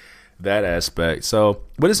 So that aspect. So,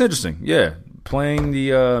 but it's interesting. Yeah, playing the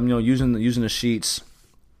using the sheets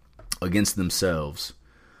against themselves.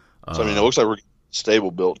 So, I mean, it looks like we're stable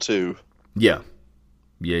built too. Yeah.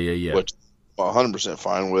 Which I'm 100%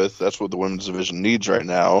 fine with. That's what the women's division needs right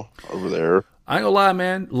now over there. I ain't gonna lie,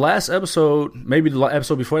 man. Last episode, maybe the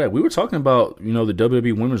episode before that, we were talking about, the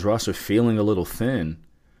WWE women's roster feeling a little thin.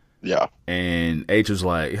 Yeah. And H was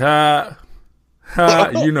like, ha,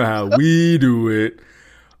 you know how we do it.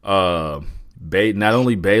 Not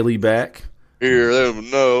only Bayley back. Hear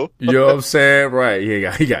them know. You know what I'm saying? Right.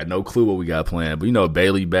 He got no clue what we got planned. But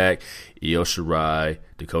Bayley back, Io Shirai,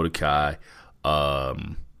 Dakota Kai,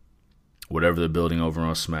 whatever they're building over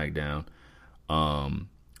on SmackDown.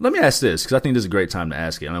 Let me ask this, because I think this is a great time to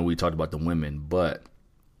ask it. I know we talked about the women, but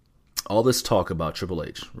all this talk about Triple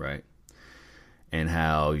H, right? And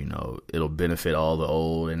how, it'll benefit all the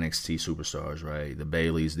old NXT superstars, right? The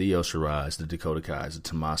Baileys, the Io Shirais, the Dakota Kais, the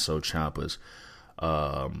Tommaso Ciampas,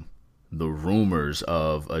 the rumors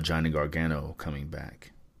of Johnny Gargano coming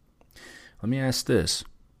back. Let me ask this.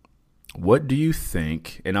 What do you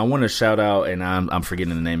think? And I want to shout out, and I'm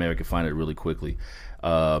forgetting the name. Maybe I can find it really quickly.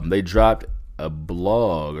 They dropped a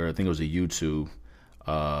blog, or I think it was a YouTube.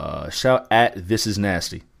 Shout at This Is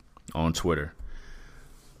Nasty on Twitter.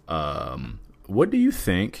 What do you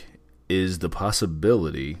think is the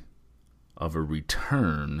possibility of a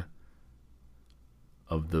return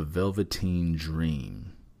of the Velveteen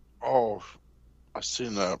Dream? Oh, I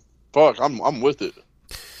seen that. Fuck, I'm with it.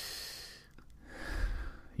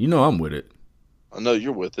 I'm with it. I know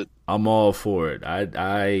you're with it. I'm all for it.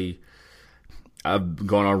 I've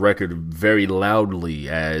gone on record very loudly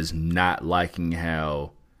as not liking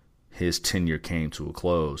how his tenure came to a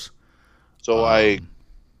close. So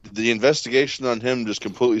the investigation on him just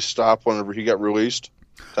completely stopped whenever he got released.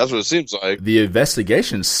 That's what it seems like. The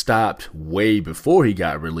investigation stopped way before he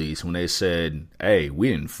got released when they said, "Hey, we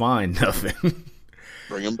didn't find nothing."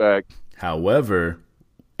 Bring him back. However,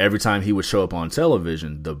 every time he would show up on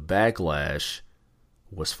television, the backlash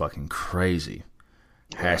was fucking crazy.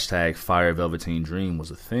 Hashtag Fire Velveteen Dream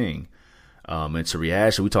was a thing. It's a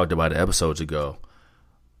reaction. We talked about it episodes ago.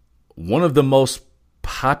 One of the most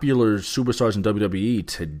popular superstars in WWE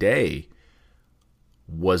today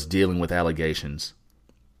was dealing with allegations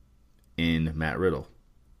in Matt Riddle.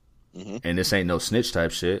 Mm-hmm. And this ain't no snitch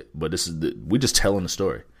type shit, but we just telling the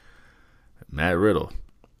story. Matt Riddle.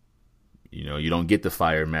 You know, you don't get the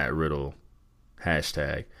fire Matt Riddle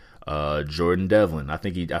hashtag. Jordan Devlin. I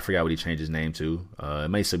forgot what he changed his name to. It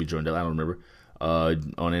may still be Jordan Devlin. I don't remember.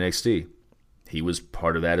 On NXT. He was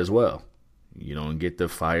part of that as well. You don't get the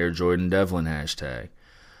fire Jordan Devlin hashtag.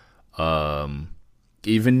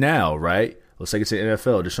 Even now, right? Let's take it to the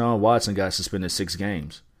NFL. Deshaun Watson got suspended 6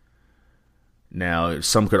 games. Now,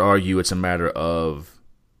 some could argue it's a matter of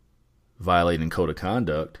violating code of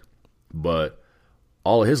conduct, but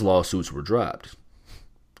all of his lawsuits were dropped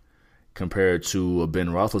compared to Ben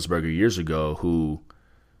Roethlisberger years ago, who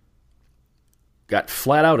got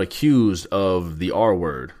flat out accused of the R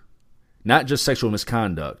word. Not just sexual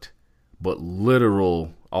misconduct, but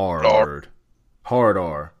literal R word. Hard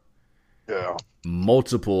R. Yeah.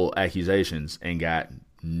 Multiple accusations and got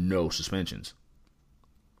no suspensions.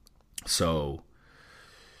 So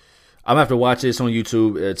I'm gonna have to watch this on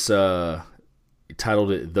YouTube. It's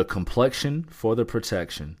titled "The Complexion for the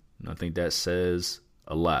Protection." And I think that says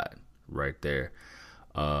a lot right there.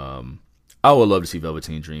 I would love to see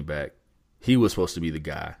Velveteen Dream back. He was supposed to be the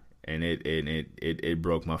guy, and it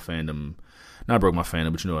broke my fandom. Not broke my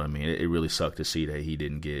fandom, but you know what I mean. It really sucked to see that he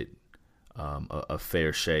didn't get a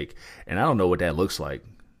fair shake, and I don't know what that looks like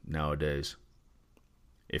nowadays.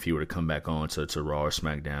 If he were to come back on to Raw or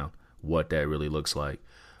SmackDown, what that really looks like.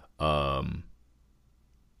 Lars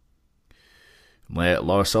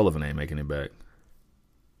Sullivan ain't making it back.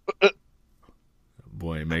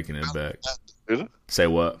 Boy ain't making it back. Say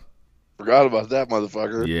what? Forgot about that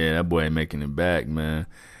motherfucker. Yeah, that boy ain't making it back, man.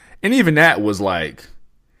 And even that was like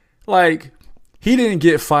he didn't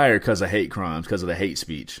get fired because of hate crimes, because of the hate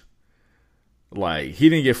speech. Like, he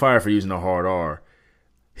didn't get fired for using the hard R.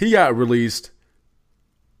 He got released,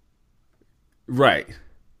 right,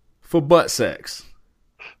 for butt sex.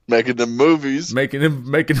 Making them movies. Making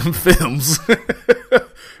them films.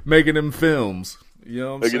 Making them films. You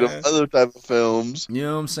know what I'm saying? Making them other type of films. You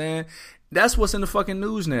know what I'm saying? That's what's in the fucking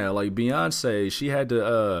news now. Like, Beyonce, she had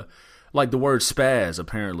to, like, the word spaz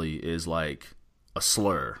apparently is like a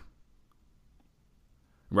slur.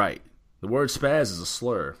 Right. The word spaz is a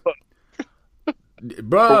slur.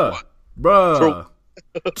 Bruh.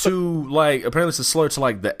 To, like, apparently it's a slur to,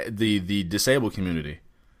 like, the disabled community.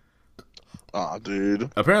 Aw,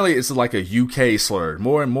 dude. Apparently it's like a UK slur.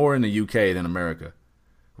 More and more in the UK than America.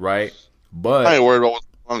 Right? But I ain't worried about what's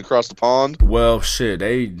going on across the pond. Well, shit,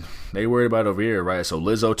 they worried about it over here, right? So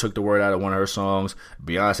Lizzo took the word out of one of her songs.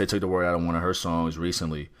 Beyonce took the word out of one of her songs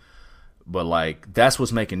recently. But, like, that's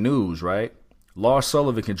what's making news, right? Lars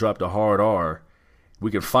Sullivan can drop the hard R.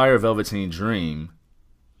 We can fire Velveteen Dream.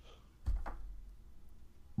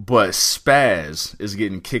 But spaz is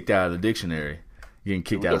getting kicked out of the dictionary. Getting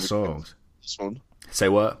kicked out of songs. This one. Say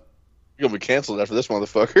what? You're going to be canceled after this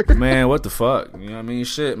motherfucker. Man, what the fuck? You know what I mean?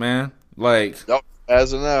 Shit, man. Like, y'all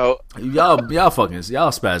spazzing out. Y'all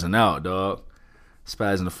spazzing out, dog.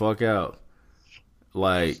 Spazzing the fuck out.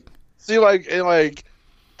 Like, see, like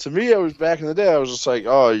to me, I was back in the day. I was just like,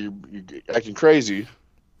 oh, you acting crazy.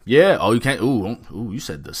 Yeah. Oh, you can't. Ooh, you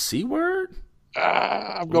said the C word.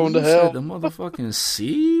 I'm going to hell. Said the motherfucking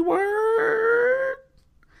C word.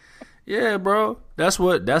 Yeah, bro. That's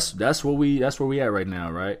where we at right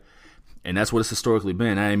now, right? And that's what it's historically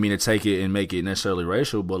been. I didn't mean to take it and make it necessarily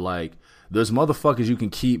racial, but, like, there's motherfuckers you can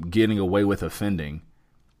keep getting away with offending,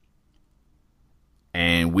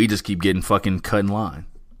 and we just keep getting fucking cut in line.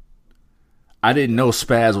 I didn't know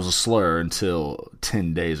spaz was a slur until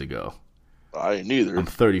 10 days ago. I ain't either. I'm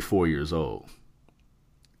 34 years old,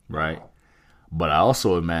 right? But I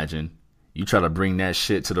also imagine you try to bring that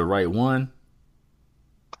shit to the right one.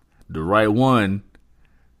 The right one,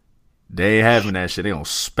 they ain't having that shit. They gonna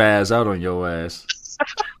spaz out on your ass.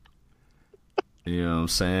 You know what I'm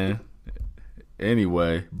saying?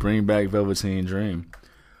 Anyway, bring back Velveteen Dream.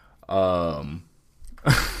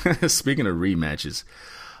 Speaking of rematches,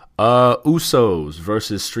 Usos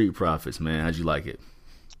versus Street Profits, man. How'd you like it?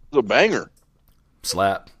 It's a banger.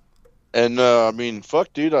 Slap. And I mean,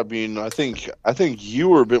 fuck, dude. I mean, I think you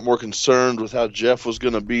were a bit more concerned with how Jeff was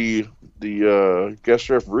going to be the guest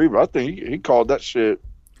referee, but I think he called that shit.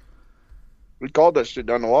 He called that shit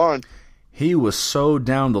down the line. He was so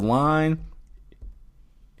down the line,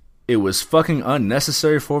 it was fucking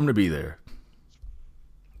unnecessary for him to be there.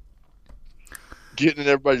 Getting in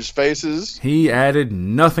everybody's faces. He added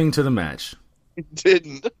nothing to the match. He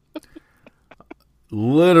didn't.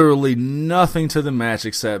 Literally nothing to the match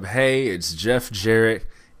except, hey, it's Jeff Jarrett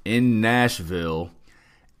in Nashville,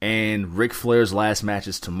 and Ric Flair's last match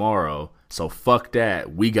is tomorrow. So fuck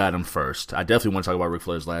that. We got him first. I definitely want to talk about Ric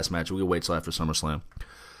Flair's last match. We can wait till after SummerSlam.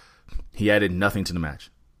 He added nothing to the match.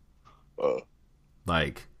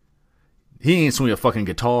 Like, he ain't swing a fucking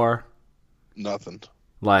guitar. Nothing.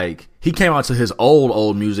 Like, he came out to his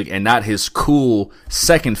old music and not his cool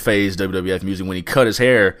second phase WWF music when he cut his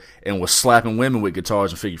hair and was slapping women with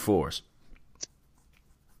guitars and figure fours.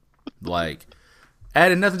 Like,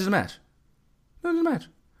 added nothing to the match. Nothing to the match.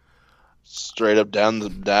 Straight up down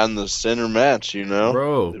the center match, you know?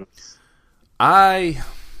 Bro,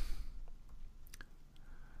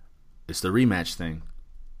 it's the rematch thing.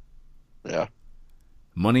 Yeah.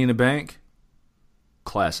 Money in the Bank,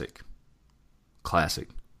 classic.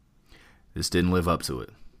 This didn't live up to it.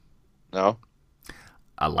 No?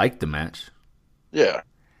 I liked the match. Yeah.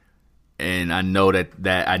 And I know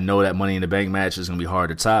that Money in the Bank match is gonna be hard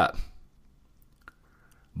to top.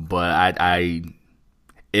 But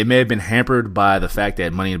it may have been hampered by the fact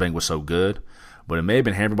that Money in the Bank was so good, but it may have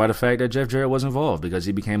been hampered by the fact that Jeff Jarrett was involved because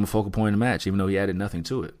he became a focal point of the match, even though he added nothing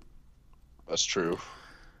to it. That's true.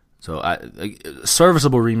 So a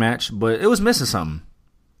serviceable rematch, but it was missing something.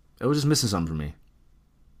 It was just missing something for me.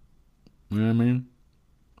 You know what I mean?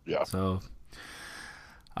 Yeah. So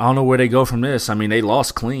I don't know where they go from this. I mean, they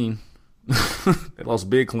lost clean. They lost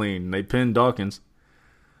big clean. They pinned Dawkins.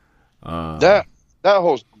 That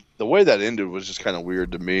whole the way that ended was just kind of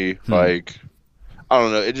weird to me. Like, I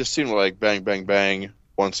don't know. It just seemed like bang, bang, bang.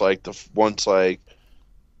 Once the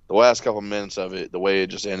last couple minutes of it, the way it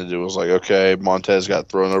just ended, it was like, okay, Montez got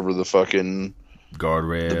thrown over the fucking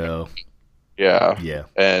guardrail. Yeah.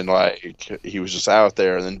 And like he was just out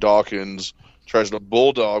there, and then Dawkins tries to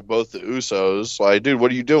bulldog both the Usos. Like, dude,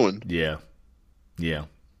 what are you doing? Yeah.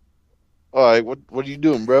 All right, what are you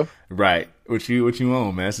doing, bro? Right. What you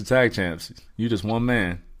on, man? It's the tag champs. You just one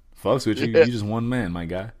man. Fucks with you. You just one man, my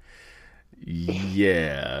guy.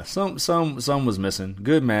 Yeah. Some was missing.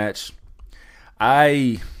 Good match.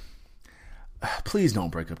 Please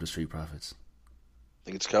don't break up the Street Profits. I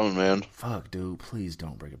think it's coming, man. Fuck, dude. Please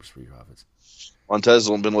don't break up the Street Profits. Montez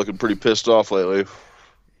has been looking pretty pissed off lately.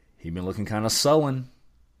 He been looking kind of sullen.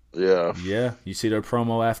 Yeah. Yeah. You see their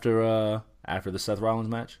promo after the Seth Rollins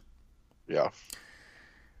match? Yeah.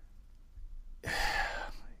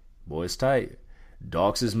 Boy, it's tight.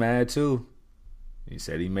 Dawkins is mad too. He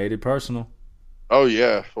said he made it personal. Oh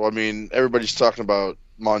yeah. Well, I mean, everybody's talking about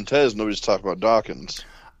Montez. Nobody's talking about Dawkins.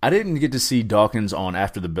 I didn't get to see Dawkins on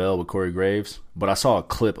After the Bell with Corey Graves, but I saw a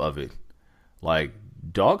clip of it. Like,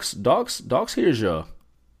 Dawkins hears y'all.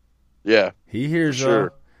 Yeah. He hears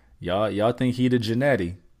y'all. Y'all think he the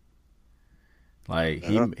Jannetty. Like,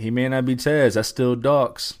 he may not be Tez. That's still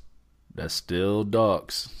Dawkins.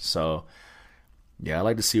 So, yeah, I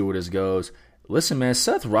like to see where this goes. Listen, man,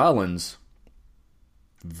 Seth Rollins,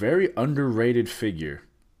 very underrated figure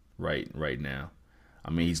right now. I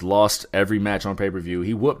mean, he's lost every match on pay-per-view.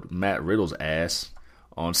 He whooped Matt Riddle's ass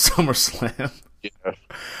on SummerSlam. Yeah.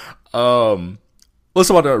 Let's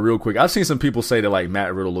talk about that real quick. I've seen some people say that like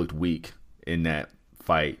Matt Riddle looked weak in that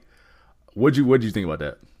fight. What'd you think about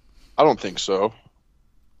that? I don't think so.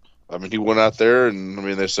 I mean, he went out there and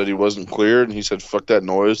they said he wasn't cleared, and he said, "Fuck that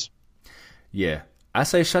noise." Yeah, I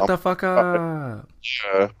say shut the fuck up.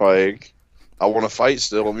 Yeah, like, I want to fight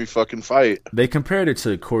still. Let me fucking fight. They compared it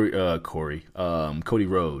to Cody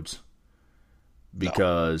Rhodes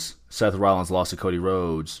because Seth Rollins lost to Cody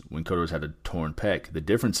Rhodes when Cody Rhodes had a torn pec. The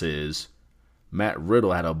difference is Matt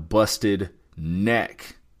Riddle had a busted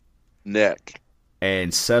neck.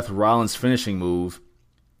 And Seth Rollins' finishing move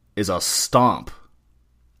is a stomp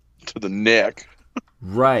to the neck.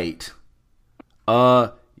 Right.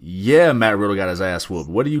 Yeah, Matt Riddle got his ass whooped.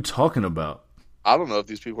 What are you talking about? I don't know if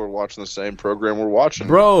these people are watching the same program we're watching.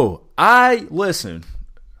 Bro, listen.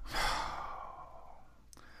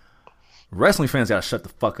 Wrestling fans gotta shut the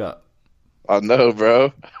fuck up. I know,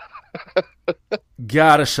 bro.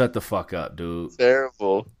 Gotta shut the fuck up, dude.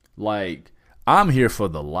 Terrible. Like, I'm here for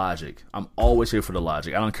the logic. I'm always here for the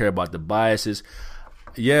logic. I don't care about the biases.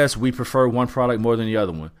 Yes, we prefer one product more than the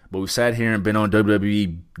other one, but we've sat here and been on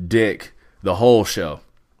WWE dick the whole show.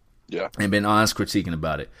 Yeah. And been honest critiquing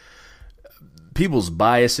about it. people's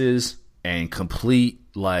biases and complete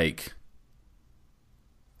like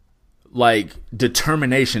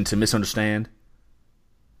determination to misunderstand.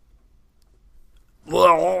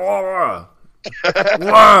 To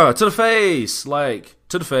the face, like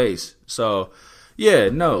to the face. So yeah,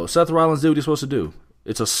 no, Seth Rollins did what he's supposed to do.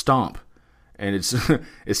 It's a stomp, and it's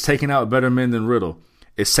it's taking out better men than Riddle.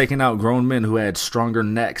 It's taking out grown men who had stronger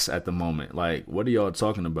necks at the moment. Like, what are y'all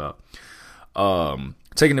talking about?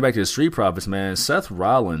 Taking it back to the Street Profits, man. Seth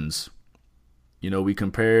Rollins, we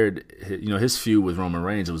compared, his feud with Roman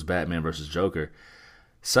Reigns. It was Batman versus Joker.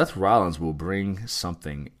 Seth Rollins will bring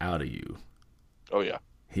something out of you. Oh yeah,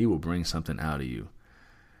 he will bring something out of you.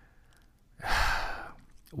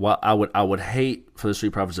 Well, I would hate for the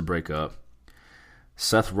Street Profits to break up.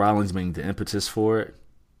 Seth Rollins being the impetus for it.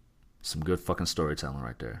 Some good fucking storytelling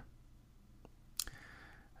right there.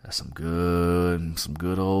 That's some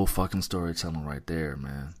good old fucking storytelling right there,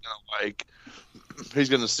 man. Like, he's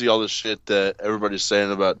gonna see all this shit that everybody's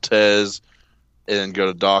saying about Tez, and then go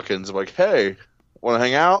to Dawkins, like, hey, want to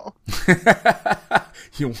hang out?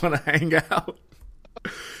 You want to hang out?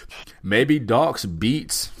 Maybe Dawkins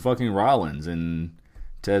beats fucking Rollins, and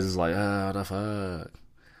Tez is like, the fuck.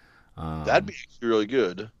 That'd be really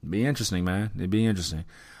good. Be interesting, man. It'd be interesting.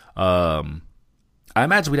 I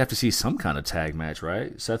imagine we'd have to see some kind of tag match,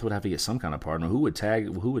 right? Seth would have to get some kind of partner. Who would tag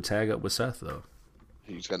up with Seth though?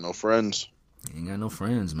 He's got no friends. He ain't got no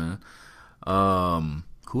friends, man.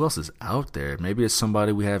 Who else is out there? Maybe it's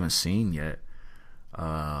somebody we haven't seen yet.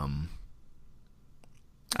 I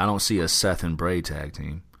don't see a Seth and Bray tag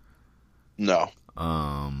team. No.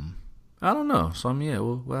 I don't know. So yeah,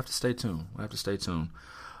 we'll have to stay tuned.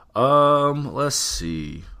 Let's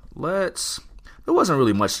see. There wasn't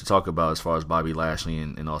really much to talk about as far as Bobby Lashley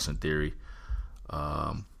and Austin Theory.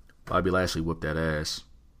 Bobby Lashley whooped that ass.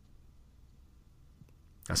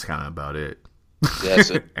 That's kind of about it. That's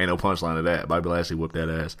it. Ain't no punchline to that. Bobby Lashley whooped that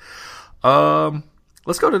ass.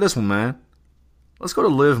 Let's go to this one, man. Let's go to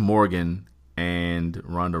Liv Morgan and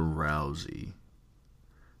Ronda Rousey.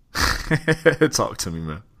 Talk to me,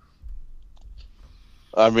 man.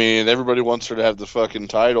 I mean, everybody wants her to have the fucking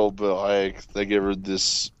title, but like they give her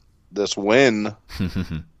this win.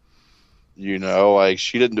 Like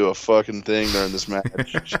she didn't do a fucking thing during this match.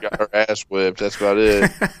 She got her ass whipped. That's about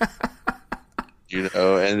it. And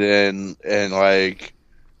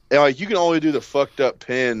you can only do the fucked up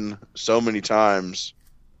pin so many times.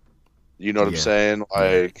 You know what I'm saying?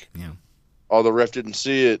 Like, yeah. Oh, the ref didn't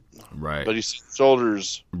see it, right? But he see the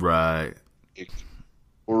shoulders, right?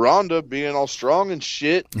 Ronda being all strong and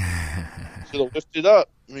shit, should have lifted up.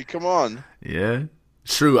 I mean, come on. Yeah,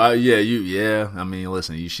 true. I mean,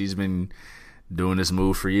 listen, she's been doing this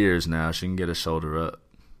move for years now. She can get a shoulder up.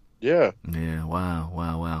 Yeah. Yeah.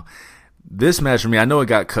 Wow. This match for me, I know it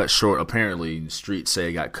got cut short. Apparently, streets say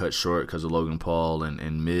it got cut short because of Logan Paul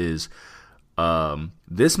and Miz.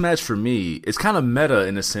 This match for me, it's kind of meta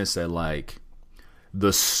in the sense that like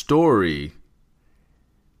the story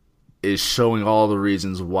is showing all the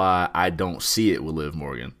reasons why I don't see it with Liv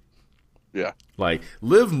Morgan. Yeah. Like,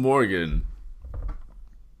 Liv Morgan,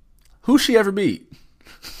 who she ever beat?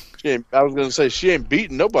 I was going to say, she ain't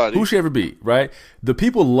beating nobody. Who she ever beat, right? The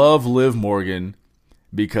people love Liv Morgan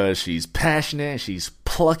because she's passionate, she's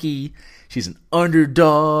plucky, she's an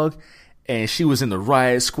underdog, and she was in the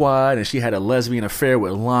Riot Squad, and she had a lesbian affair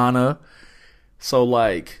with Lana. So,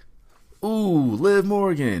 like, ooh, Liv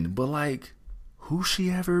Morgan. But, like, who she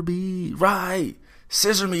ever be? Right.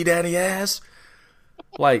 Scissor me, daddy ass.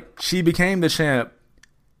 Like, she became the champ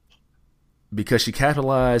because she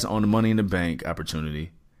capitalized on the Money in the Bank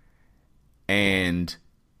opportunity and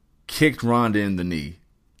kicked Ronda in the knee.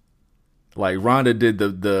 Like, Ronda did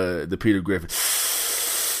the Peter Griffin.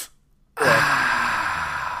 That's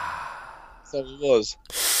how it was.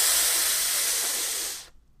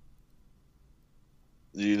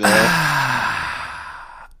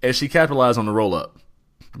 And she capitalized on the roll-up,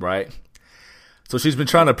 right? So she's been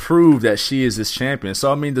trying to prove that she is this champion.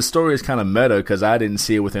 So, I mean, the story is kind of meta because I didn't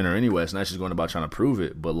see it within her anyway. So now she's going about trying to prove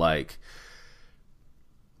it. But, like,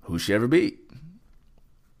 who she ever beat?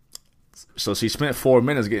 So she spent 4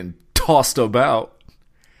 minutes getting tossed about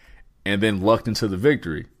and then lucked into the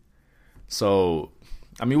victory. So,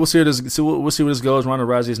 I mean, we'll see where this goes. Ronda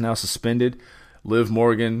Rousey is now suspended. Liv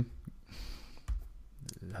Morgan,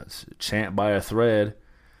 champ by a thread.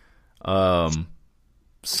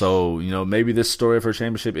 So, maybe this story of her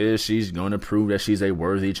championship is she's going to prove that she's a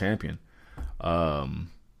worthy champion. Ain't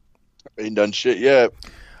done shit yet.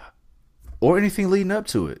 Or anything leading up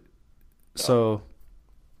to it. No. So,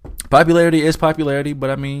 popularity is popularity, but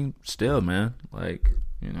I mean, still, man, like,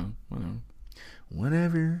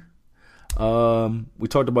 whatever. We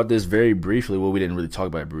talked about this very briefly. Well, we didn't really talk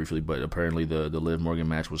about it briefly, but apparently the Liv Morgan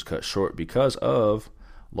match was cut short because of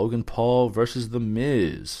Logan Paul versus The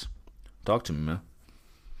Miz. Talk to me, man.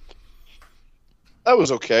 That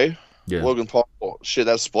was okay. Yeah. Logan Paul, shit,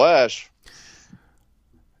 that splash.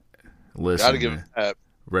 Listen, Gotta give him that.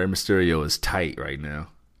 Rey Mysterio is tight right now.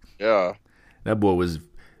 Yeah. That boy was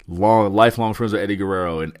lifelong friends with Eddie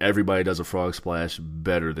Guerrero, and everybody does a frog splash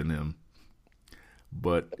better than him.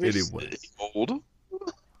 But anyway. He's old.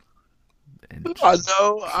 I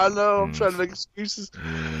know. I'm trying to make excuses.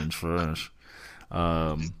 And trash.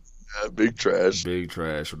 Big trash. Big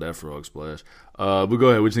trash with that frog splash. But go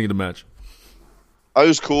ahead. What do you think of the match? It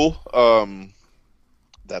was cool.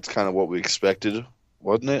 That's kind of what we expected,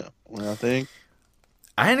 wasn't it? I think.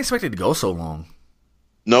 I hadn't expected it to go so long.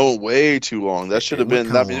 No, way too long. That should have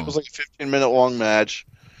been. I mean, it was like a 15-minute long match.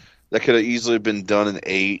 That could have easily been done in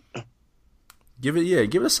 8. Give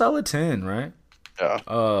it a solid 10, right? Yeah.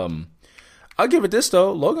 I'll give it this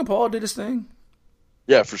though. Logan Paul did his thing.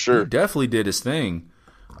 Yeah, for sure. He definitely did his thing.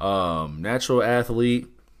 Natural athlete.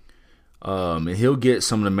 And he'll get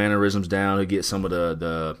some of the mannerisms down. He'll get some of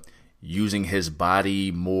the using his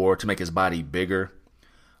body more to make his body bigger.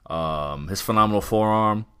 His phenomenal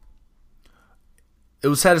forearm. It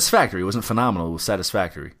was satisfactory. It wasn't phenomenal. It was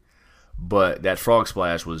satisfactory. But that frog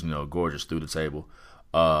splash was, gorgeous through the table.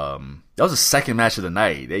 That was the second match of the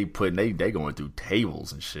night. They going through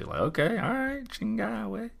tables and shit. Like, okay, all right,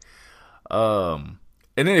 Chingawe. And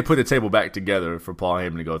then they put the table back together for Paul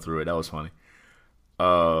Heyman to go through it. That was funny.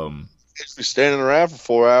 Basically standing around for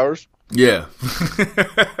 4 hours. Yeah. You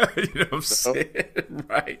know what I'm saying?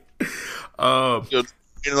 Right.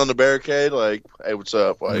 Getting on the barricade, like, hey, what's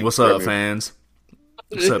up? Like, what's up, fans?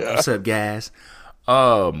 What's up, guys?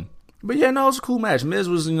 But yeah, no, it was a cool match. Miz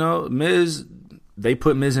was, they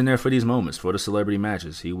put Miz in there for these moments, for the celebrity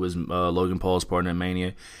matches. He was Logan Paul's partner at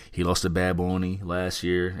Mania. He lost to Bad Bunny last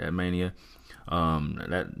year at Mania.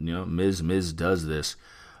 Miz does this.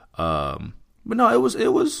 But no, it was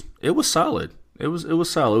solid. It was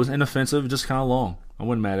solid. It was inoffensive, just kind of long. I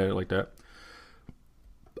wasn't mad at it like that.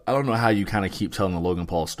 I don't know how you kind of keep telling the Logan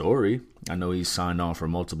Paul story. I know he's signed on for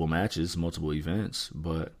multiple matches, multiple events,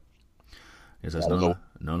 but I guess that's none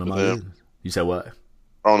of my business. You said what?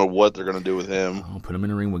 I don't know what they're gonna do with him. I'll put him in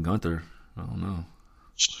the ring with Gunther. I don't know.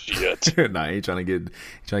 Shit. Nah, he ain't trying to get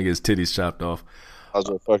his titties chopped off. I was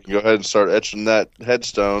gonna fucking go ahead and start etching that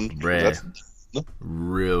headstone. Brad,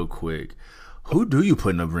 real quick. Who do you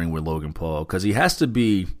put in the ring with Logan Paul? Because he has to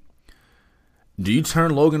be. Do you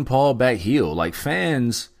turn Logan Paul back heel? Like,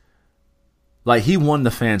 fans. Like, he won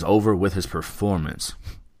the fans over with his performance.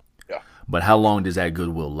 Yeah. But how long does that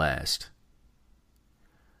goodwill last?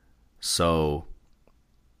 So,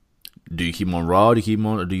 do you keep him on Raw? Do you keep him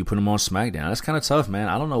on, or do you put him on SmackDown? That's kind of tough, man.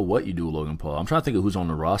 I don't know what you do with Logan Paul. I'm trying to think of who's on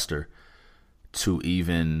the roster to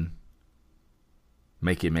even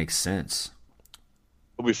make it make sense.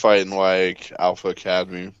 We'll be fighting like Alpha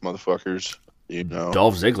Academy motherfuckers,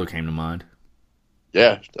 Dolph Ziggler came to mind.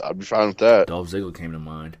 Yeah, I'd be fine with that. Dolph Ziggler came to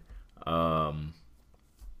mind.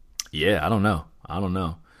 Yeah, I don't know.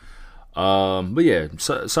 But yeah,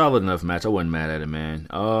 solid enough match. I wasn't mad at it, man.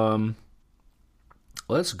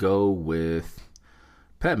 Let's go with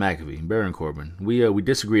Pat McAfee, Baron Corbin. We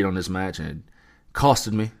disagreed on this match, and it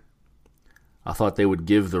costed me. I thought they would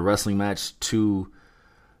give the wrestling match to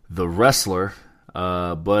the wrestler,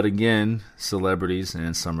 but again, celebrities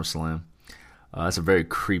and SummerSlam. That's a very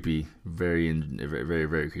creepy, very, very,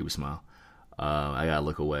 very creepy smile. I gotta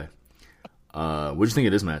look away. What'd you think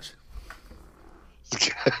of this match?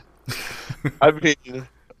 I mean,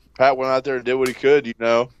 Pat went out there and did what he could,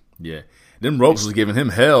 Yeah. Them ropes was giving him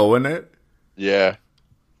hell, wasn't it? Yeah.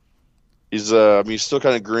 He's he's still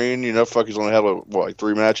kind of green, Fuck, he's only had like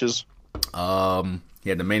 3 matches. He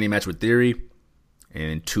had the Mania match with Theory,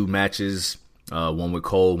 and 2 matches, one with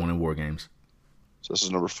Cole, one in War Games. So this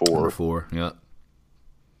is number 4. Number 4, yeah.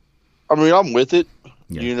 I mean, I'm with it.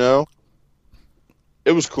 Yeah.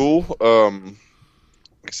 It was cool. Like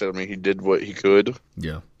I said, he did what he could.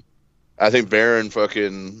 Yeah. I think Baron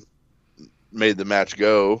fucking made the match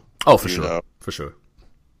go. Oh, for sure. For sure.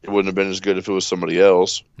 It wouldn't have been as good if it was somebody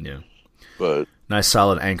else. Yeah. But nice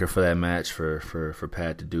solid anchor for that match for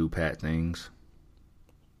Pat to do Pat things.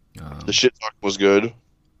 The shit talk was good.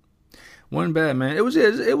 Wasn't bad, man. It was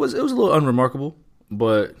a little unremarkable,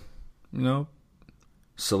 but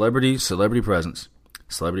celebrity presence.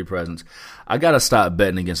 Celebrity presence. I gotta stop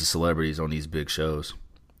betting against the celebrities on these big shows.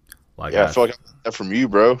 I feel like I got that from you,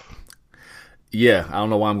 bro. Yeah, I don't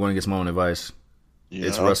know why I'm going against my own advice.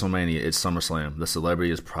 It's WrestleMania. It's SummerSlam. The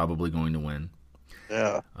celebrity is probably going to win.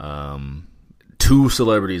 Yeah. 2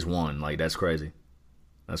 celebrities won. Like, that's crazy.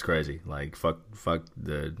 That's crazy. Like, fuck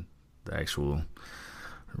the actual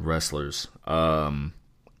wrestlers. And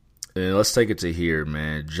let's take it to here,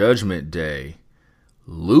 man. Judgment Day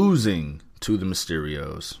losing to the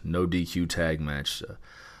Mysterios. No DQ tag match.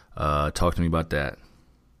 Talk to me about that.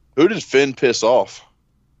 Who did Finn piss off?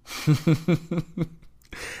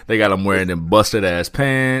 They got him wearing them busted ass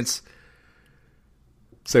pants.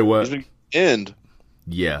 Say what? End.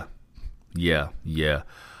 Yeah.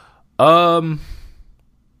 I'm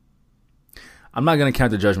not gonna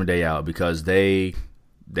count the Judgment Day out because they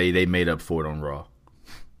made up for it on Raw.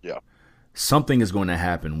 Yeah. Something is going to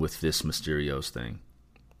happen with this Mysterios thing.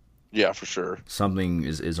 Yeah, for sure. Something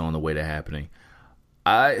is on the way to happening.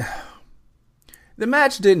 The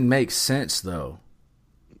match didn't make sense though.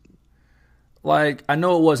 Like, I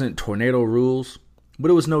know it wasn't Tornado Rules,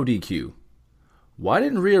 but it was no DQ. Why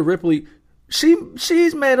didn't Rhea Ripley?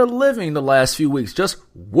 She's made a living the last few weeks just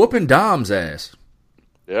whooping Dom's ass.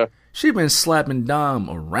 Yeah. She's been slapping Dom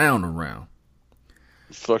around.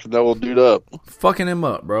 Fucking that little dude up. Fucking him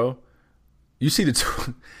up, bro. You see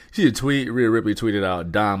the tweet Rhea Ripley tweeted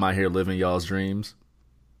out, Dom out here living y'all's dreams.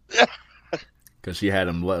 Because she had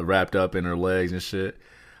him wrapped up in her legs and shit.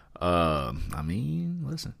 I mean,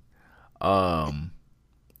 listen.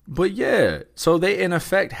 But yeah, so they in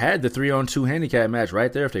effect had the 3-on-2 handicap match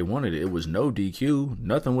right there if they wanted it. It was no DQ.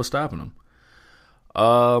 Nothing was stopping them.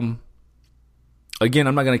 Again,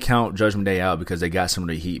 I'm not going to count Judgment Day out because they got some of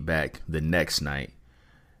the heat back the next night.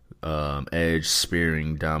 Edge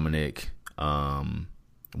spearing Dominic,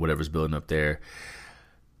 whatever's building up there.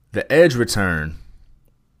 The Edge return.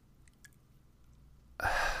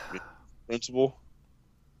 Principal?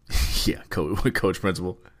 Yeah, Coach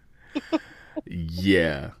Principal.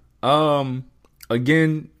 Yeah.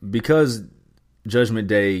 Again, because Judgment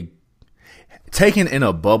Day taken in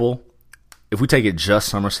a bubble, if we take it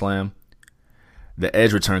just SummerSlam, the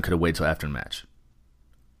Edge return could have waited till after the match.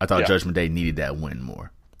 I thought Judgment Day needed that win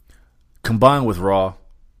more. Combined with Raw,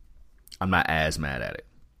 I'm not as mad at it.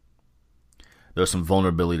 There's some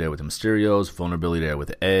vulnerability there with the Mysterios, vulnerability there with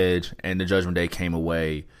the Edge, and the Judgment Day came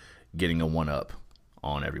away getting a 1-up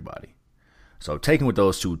on everybody. So taking with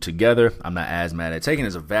those two together, I'm not as mad at it. Taking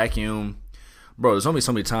as a vacuum, bro, there's only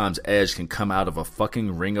so many times Edge can come out of a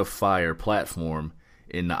fucking Ring of Fire platform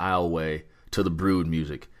in the aisleway to the Brood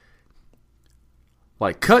music.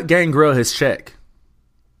 Like, cut Gangrel his check.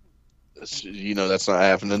 You know that's not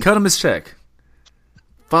happening. Cut him his check.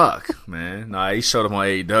 Fuck, man. Nah, he showed up on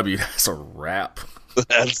AEW. That's a wrap.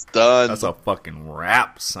 That's done. That's a fucking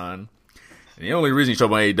wrap, son. And the only reason he showed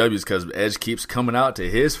up on AEW is because Edge keeps coming out to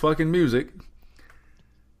his fucking music.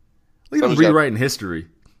 Look at him rewriting history.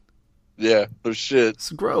 Yeah, no shit.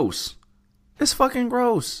 It's gross. It's fucking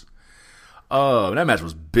gross. That match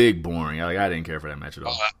was big boring. Like, I didn't care for that match at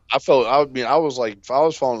all. I was like, if I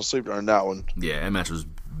was falling asleep during that one. Yeah, that match was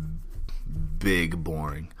big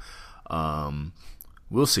boring.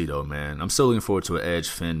 We'll see though, man. I'm still looking forward to an Edge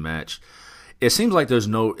Finn match. It seems like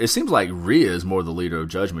Rhea is more the leader of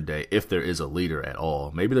Judgment Day, if there is a leader at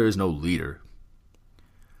all. Maybe there is no leader.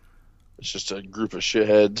 It's just a group of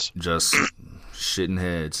shitheads. Just shitting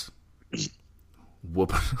heads.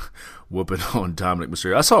 Whooping on Dominic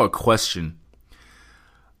Mysterio. I saw a question.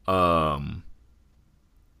 It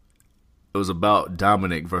was about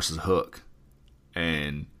Dominic versus Hook.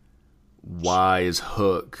 And why is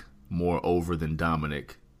Hook more over than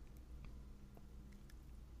Dominic?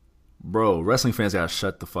 Bro, wrestling fans gotta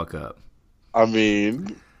shut the fuck up. I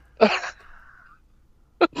mean...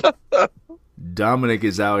 Dominic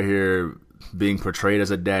is out here being portrayed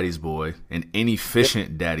as a daddy's boy, an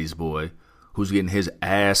inefficient daddy's boy, who's getting his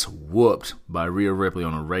ass whooped by Rhea Ripley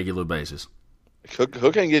on a regular basis.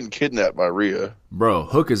 Hook ain't getting kidnapped by Rhea. Bro,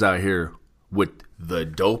 Hook is out here with the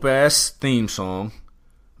dope-ass theme song,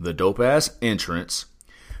 the dope-ass entrance.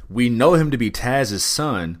 We know him to be Taz's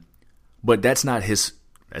son, but that's not his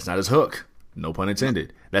hook. No pun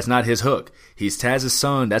intended. That's not his hook. He's Taz's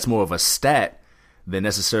son. That's more of a stat than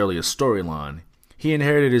necessarily a storyline. He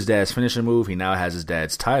inherited his dad's finishing move. He now has his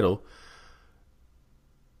dad's title.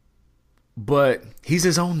 But he's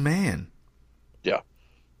his own man. Yeah.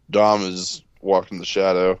 Dom is walking the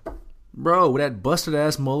shadow. Bro, with that busted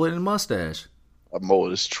ass mullet and mustache. That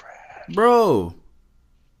mullet is trash. Bro.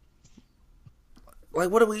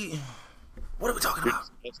 Like, what are we talking about?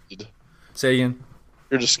 Disgusted. Say again.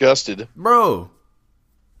 You're disgusted. Bro.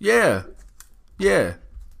 Yeah.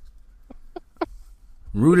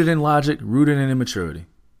 Rooted in logic, rooted in immaturity.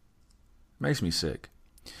 Makes me sick.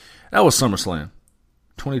 That was SummerSlam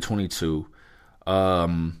 2022.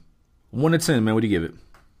 1 to 10, man. What do you give it?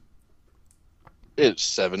 It's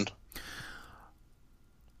 7.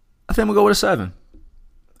 I think I'm gonna go with a 7.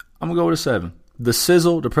 I'm gonna go with a 7. The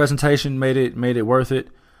sizzle, the presentation made it worth it.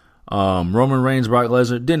 Roman Reigns, Brock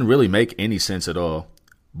Lesnar didn't really make any sense at all,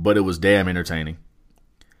 but it was damn entertaining.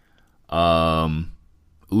 Usos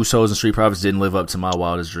and Street Profits didn't live up to my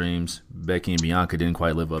wildest dreams. Becky and Bianca didn't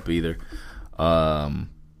quite live up either.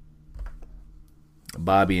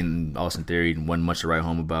 Bobby and Austin Theory wasn't much to write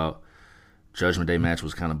home about. Judgment Day match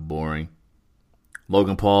was kind of boring.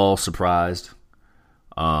 Logan Paul surprised.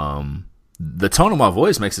 The tone of my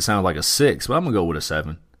voice makes it sound like a 6, but I'm gonna go with a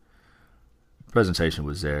 7. Presentation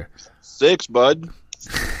was there. 6, bud.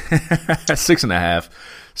 6.5,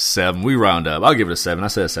 7. We round up. I'll give it a 7. I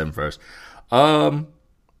said a 7 first.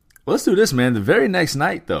 Let's do this, man. The very next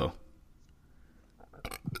night, though.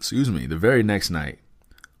 Excuse me. The very next night.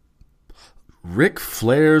 Ric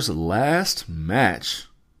Flair's last match.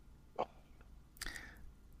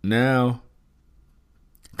 Now,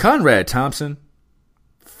 Conrad Thompson,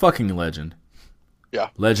 fucking legend. Yeah.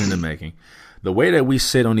 Legend in making. The way that we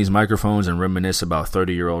sit on these microphones and reminisce about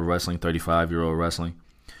 30-year-old wrestling, 35-year-old wrestling,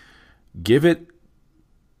 give it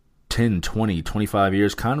 10, 20, 25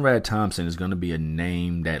 years, Conrad Thompson is going to be a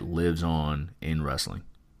name that lives on in wrestling.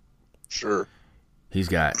 Sure. He's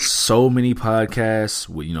got so many podcasts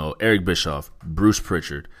with, Eric Bischoff, Bruce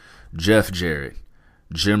Pritchard, Jeff Jarrett,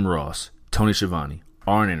 Jim Ross, Tony Schiavone,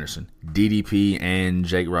 Arn Anderson, DDP, and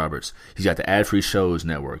Jake Roberts. He's got the Ad Free Shows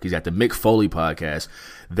Network. He's got the Mick Foley podcast.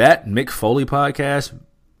 That Mick Foley podcast,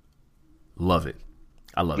 love it.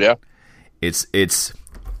 I love it. It's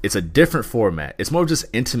a different format. It's more just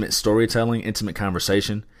intimate storytelling, intimate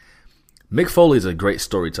conversation. Mick Foley is a great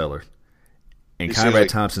storyteller, and Conrad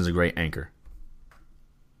Thompson's a great anchor.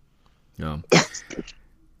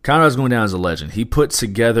 Conrad's going down as a legend. He put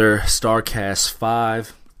together StarCast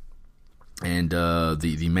 5. And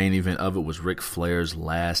the main event of it was Ric Flair's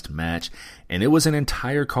last match. And it was an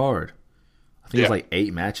entire card. I think it was like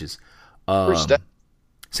 8 matches. Pretty stacked.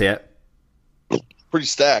 Say that? Pretty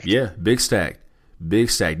stacked. Yeah, big stack.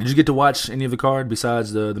 Big stack. Did you get to watch any of the card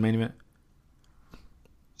besides the main event?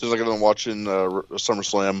 Just like I'm watching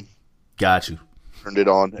SummerSlam. Got you. Turned it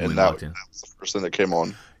on, and that was the first thing that came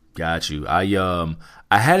on. Got you. I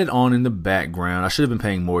had it on in the background. I should have been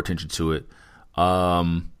paying more attention to it.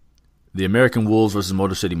 The American Wolves versus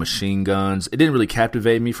Motor City Machine Guns. It didn't really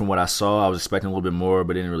captivate me from what I saw. I was expecting a little bit more,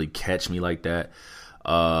 but it didn't really catch me like that.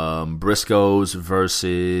 Briscoes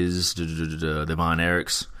versus the Von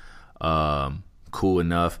Erichs. Cool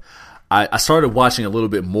enough. I started watching a little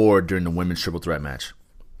bit more during the women's triple threat match.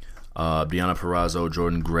 Deonna Purrazzo,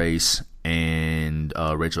 Jordan Grace, and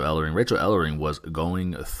Rachel Ellering. Rachel Ellering was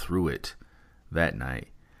going through it that night.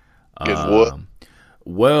 What?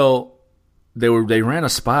 Well, they ran a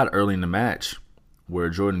spot early in the match where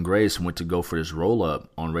Jordan Grace went to go for this roll up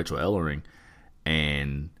on Rachel Ellering,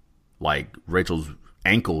 and like Rachel's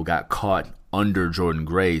ankle got caught under Jordan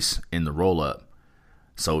Grace in the roll up,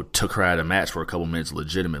 so took her out of the match for a couple minutes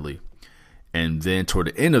legitimately. And then toward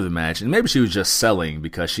the end of the match, and maybe she was just selling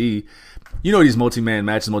because she, these multi-man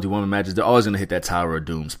matches, multi-woman matches, they're always going to hit that Tower of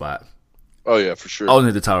Doom spot. Oh, yeah, for sure. Always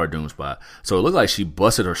hit the Tower of Doom spot. So it looked like she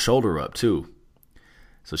busted her shoulder up, too.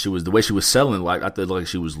 So the way she was selling, like I thought like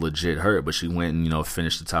she was legit hurt, but she went and,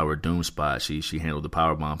 finished the Tower of Doom spot. She handled the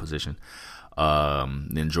powerbomb position.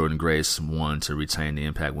 Then Jordan Grace won to retain the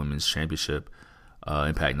Impact Women's Championship,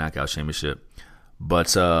 Impact Knockout Championship.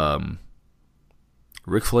 But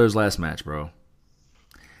Ric Flair's last match, bro.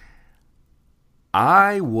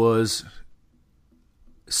 I was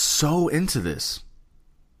so into this.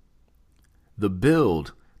 The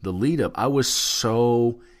build, the lead up, I was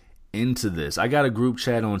so into this. I got a group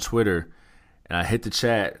chat on Twitter, and I hit the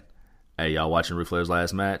chat. Hey, y'all watching Ric Flair's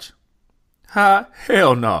last match? Ha,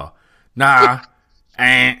 hell no. Nah.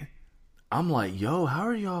 I'm like, yo, how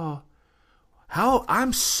are y'all?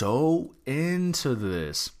 I'm so into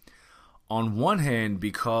this. On one hand,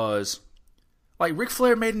 because like Ric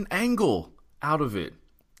Flair made an angle out of it,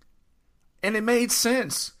 and it made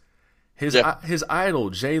sense. His idol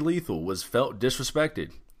Jay Lethal felt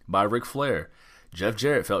disrespected by Ric Flair. Jeff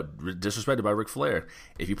Jarrett felt disrespected by Ric Flair.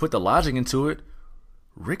 If you put the logic into it,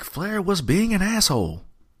 Ric Flair was being an asshole.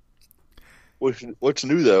 What's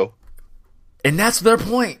new though? And that's their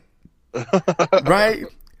point, right?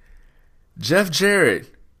 Jeff Jarrett,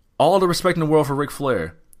 all the respect in the world for Ric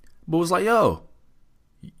Flair. But was like, yo,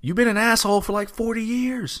 you've been an asshole for like 40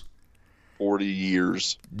 years. 40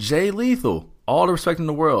 years. Jay Lethal, all the respect in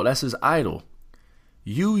the world. That's his idol.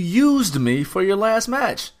 You used me for your last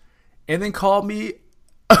match and then called me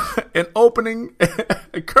a curtain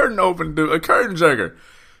jerker.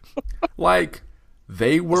 Like,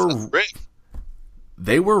 they were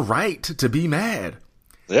right to be mad.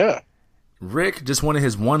 Yeah. Rick just wanted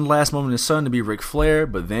his one last moment in his son to be Ric Flair,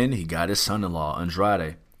 but then he got his son-in-law,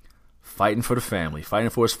 Andrade, fighting for the family, fighting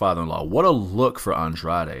for his father-in-law. What a look for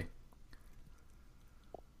Andrade.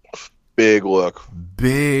 Big look.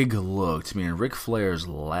 Big look to me in Ric Flair's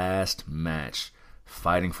last match,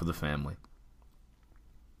 fighting for the family.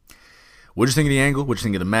 What'd you think of the angle? What'd you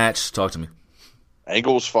think of the match? Talk to me.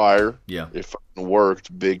 Angle was fire. Yeah. It fucking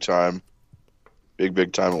worked big time.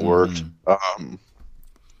 Big time it worked.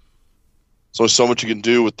 So there's so much you can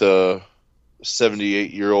do with the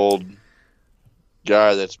 78-year-old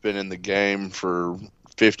guy that's been in the game for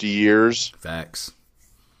 50 years. Facts.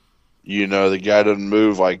 You know, the guy doesn't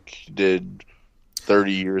move like he did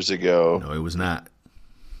 30 years ago. No, it was not.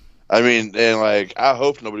 I mean, and like, I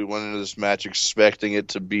hope nobody went into this match expecting it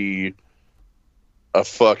to be a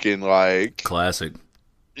fucking like classic.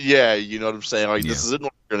 Yeah, you know what I'm saying? Like, this isn't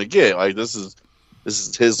what you're gonna get. Like, this is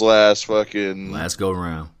his last fucking last go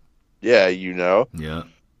round. Yeah, you know. Yeah.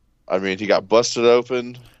 I mean, he got busted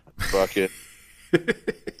open. Fucking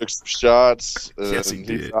took some shots. And yes, he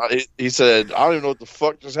did. He said, "I don't even know what the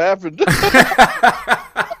fuck just happened."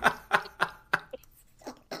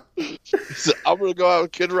 He said, "I'm gonna go out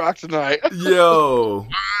with Kid Rock tonight." Yo,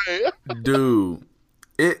 dude,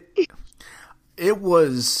 it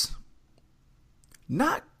was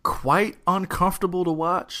not quite uncomfortable to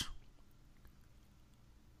watch.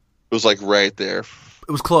 It was like right there.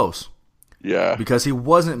 It was close. Yeah. Because he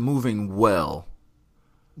wasn't moving well.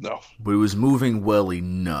 No. But he was moving well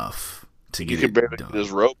enough to get it done. He could barely get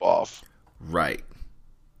his rope off. Right.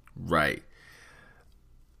 But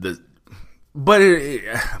I'm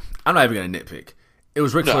not even going to nitpick. It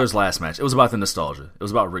was Ric Flair's last match. It was about the nostalgia. It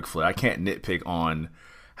was about Ric Flair. I can't nitpick on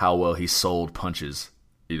how well he sold punches.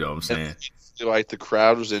 You know what I'm saying? Like, the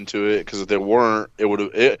crowd was into it, because if they weren't, it would have...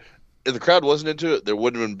 If the crowd wasn't into it, there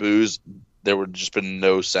wouldn't have been boos. There would have just been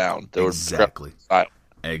no sound. Exactly.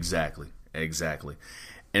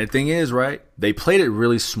 And the thing is, right, they played it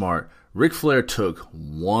really smart. Ric Flair took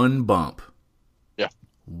one bump. Yeah.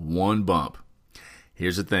 One bump.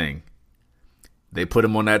 Here's the thing. They put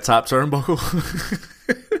him on that top turnbuckle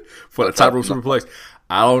for the top rope superplex.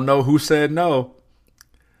 I don't know who said no,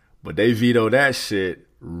 but they vetoed that shit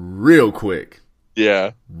real quick.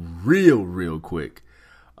 Yeah. Real quick.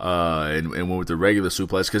 And went with the regular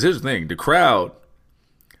suplex. Because here's the thing. The crowd,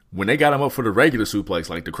 when they got him up for the regular suplex,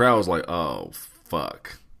 like, the crowd was like, oh,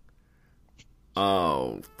 fuck.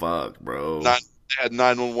 Oh, fuck, bro. They had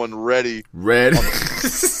 911 ready.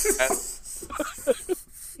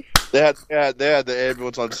 They had the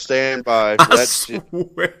ambulance on standby for that shit.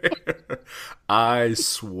 I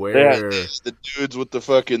swear. They had the dudes with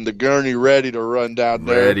the gurney ready to run down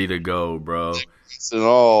there. Ready to go, bro. And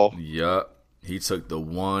all. Yup. He took the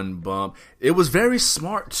one bump. It was very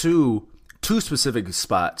smart, too. Two specific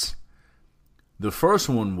spots. The first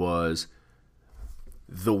one was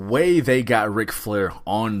the way they got Ric Flair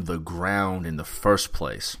on the ground in the first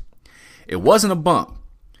place. It wasn't a bump.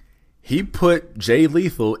 He put Jay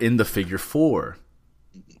Lethal in the figure 4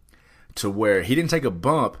 to where he didn't take a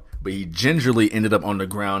bump, but he gingerly ended up on the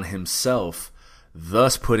ground himself,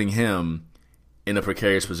 thus putting him in a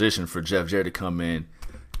precarious position for Jeff Jarrett to come in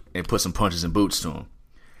and put some punches and boots to him.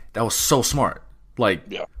 That was so smart. Like,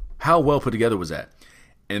 how well put together was that?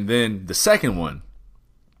 And then the second one,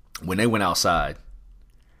 when they went outside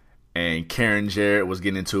and Karen Jarrett was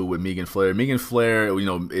getting into it with Megan Flair. Megan Flair,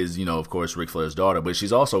 is, of course, Ric Flair's daughter, but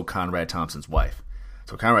she's also Conrad Thompson's wife.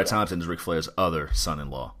 So Conrad Thompson is Ric Flair's other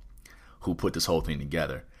son-in-law who put this whole thing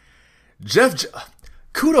together.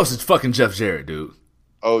 Kudos to fucking Jeff Jarrett, dude.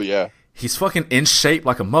 Oh, yeah. He's fucking in shape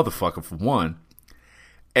like a motherfucker, for one.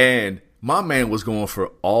 And my man was going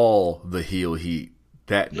for all the heel heat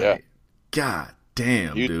that night. God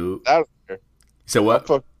damn, dude. Out of there. So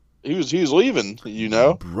what? He was leaving,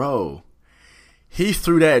 Bro. He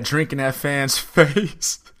threw that drink in that fan's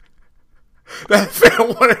face. That fan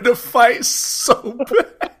wanted to fight so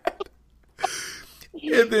bad.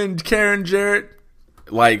 And then Karen Jarrett,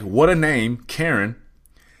 like, what a name, Karen,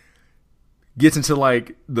 gets into,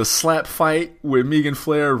 like, the slap fight with Megan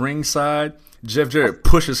Flair ringside. Jeff Jarrett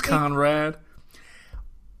pushes Conrad,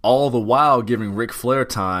 all the while giving Ric Flair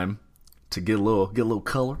time to get a little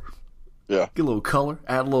color. Yeah. Get a little color,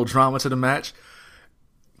 add a little drama to the match.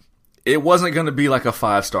 It wasn't going to be like a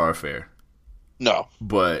 5-star affair. No.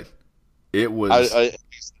 But it was...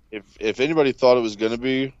 If anybody thought it was going to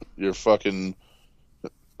be, you're fucking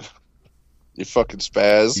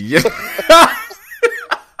spaz. Yeah.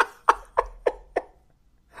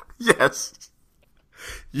 Yes.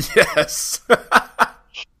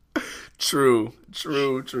 True.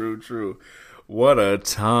 What a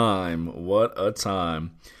time. What a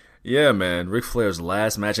time. Yeah, man. Ric Flair's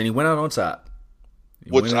last match, and he went out on top.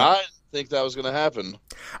 Which I didn't think that was going to happen.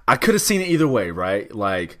 I could have seen it either way, right?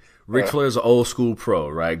 Like, Ric Flair's an old school pro,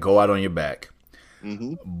 right? Go out on your back.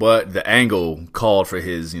 Mm-hmm. But the angle called for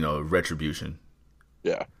his, retribution.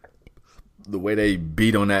 Yeah. The way they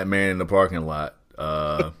beat on that man in the parking lot.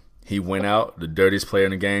 He went out, the dirtiest player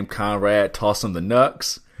in the game. Conrad tossed him the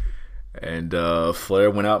knucks. And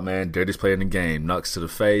Flair went out, man, dirtiest player in the game. Knucks to the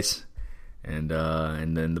face. And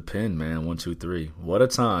then the pin, man. 1, 2, 3. What a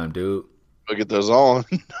time, dude. I'll get those on.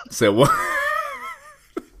 Said what?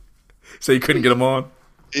 So you couldn't get them on?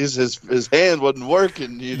 His hand wasn't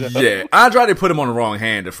working, Yeah, I tried to put him on the wrong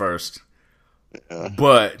hand at first. Yeah.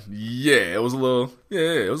 But yeah, it was a little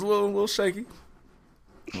shaky.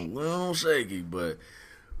 A little shaky, but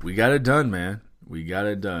we got it done, man. We got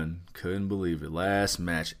it done. Couldn't believe it. Last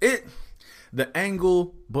match. The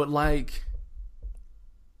angle, but like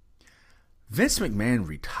Vince McMahon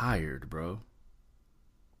retired, bro.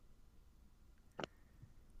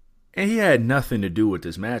 And he had nothing to do with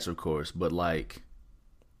this match, of course, but like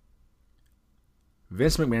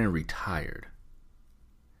Vince McMahon retired.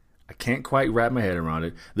 I can't quite wrap my head around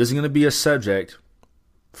it. This is going to be a subject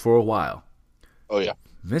for a while. Oh, yeah.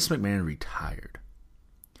 Vince McMahon retired.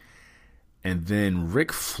 And then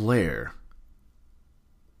Ric Flair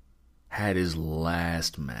had his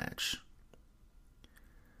last match.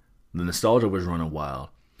 The nostalgia was running wild.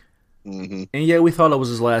 Mm-hmm. And yeah, we thought it was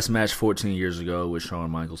his last match 14 years ago with Shawn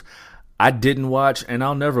Michaels. I didn't watch, and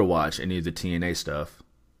I'll never watch any of the TNA stuff.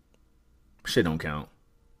 Shit don't count.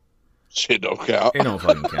 Shit don't count. It don't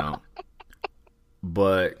fucking count.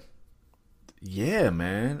 But yeah,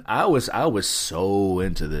 man, I was so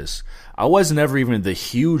into this. I wasn't ever even the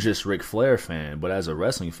hugest Ric Flair fan, but as a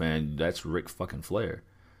wrestling fan, that's Ric fucking Flair.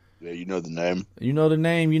 Yeah, you know the name. You know the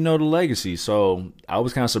name, you know the legacy. So I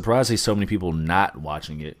was kind of surprised to see so many people not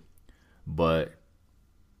watching it. But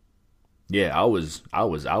yeah, I was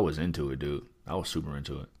into it, dude. I was super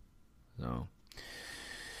into it. So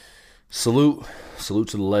salute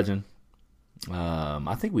to the legend.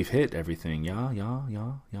 I think we've hit everything. Yeah. Big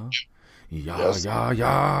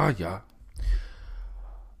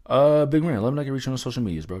man, let me know you reach on social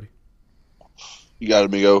medias, Brody. You got it,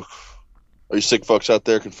 amigo. All you sick fucks out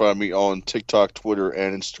there can find me on TikTok, Twitter,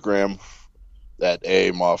 and Instagram at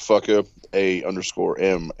 _MAAFFUCKA.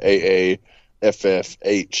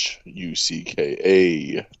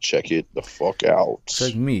 Check it the fuck out.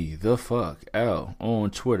 Check me the fuck out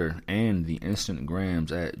on Twitter and the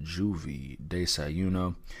Instagrams at Juvie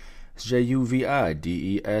Desayuno. It's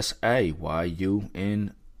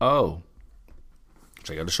JUVIDESAYUNO.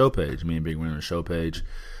 Check out the show page. Me and Big Ren on the show page.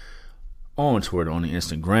 On Twitter, on the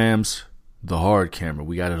Instagrams. The hard camera.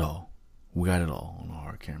 We got it all. We got it all on the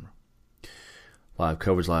hard camera. Live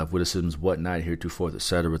coverage, live witticisms, whatnot, heretofore,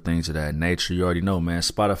 etc. Things of that nature. You already know, man.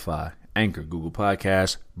 Spotify, Anchor, Google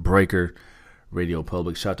Podcasts, Breaker, Radio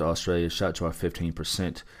Public. Shout to Australia. Shout to our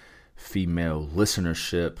 15% female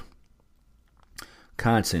listenership.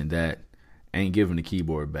 Content that ain't giving the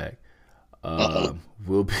keyboard back.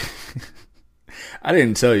 Will be. I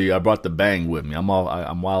didn't tell you I brought the bang with me. I'm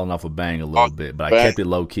wilding off a bang a little bit, but I kept it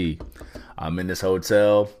low key. I'm in this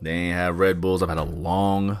hotel. They ain't have Red Bulls. I've had a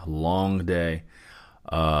long day.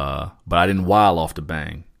 But I didn't wild off the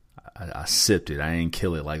bang. I sipped it. I ain't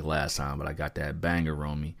kill it like last time, but I got that banger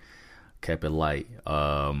on me. Kept it light.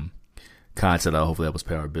 Content, hopefully that was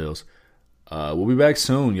pay our bills. We'll be back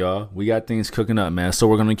soon, y'all. We got things cooking up, man. So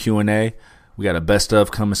we're going to Q&A. We got a best of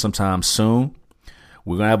coming sometime soon.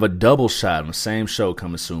 We're going to have a double shot on the same show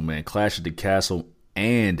coming soon, man. Clash at the Castle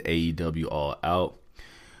and AEW All Out.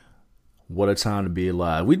 What a time to be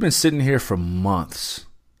alive. We've been sitting here for months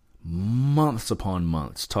upon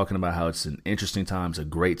months, talking about how it's an interesting time, it's a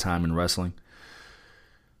great time in wrestling.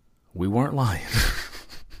 We weren't lying.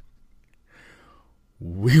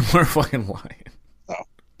 We weren't fucking lying.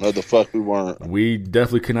 No, the fuck we weren't. We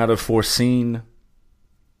definitely could not have foreseen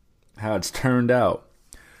how it's turned out.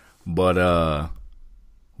 But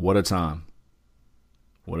what a time.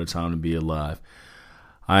 What a time to be alive.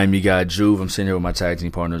 I am your guy, Juve. I'm sitting here with my tag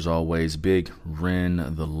team partners always, Big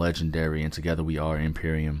Ren, the legendary, and together we are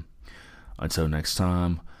Imperium. Until next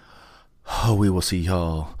time, we will see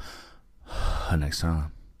y'all next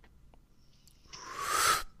time.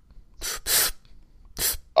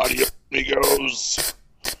 Adios, amigos.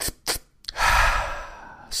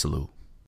 Salute.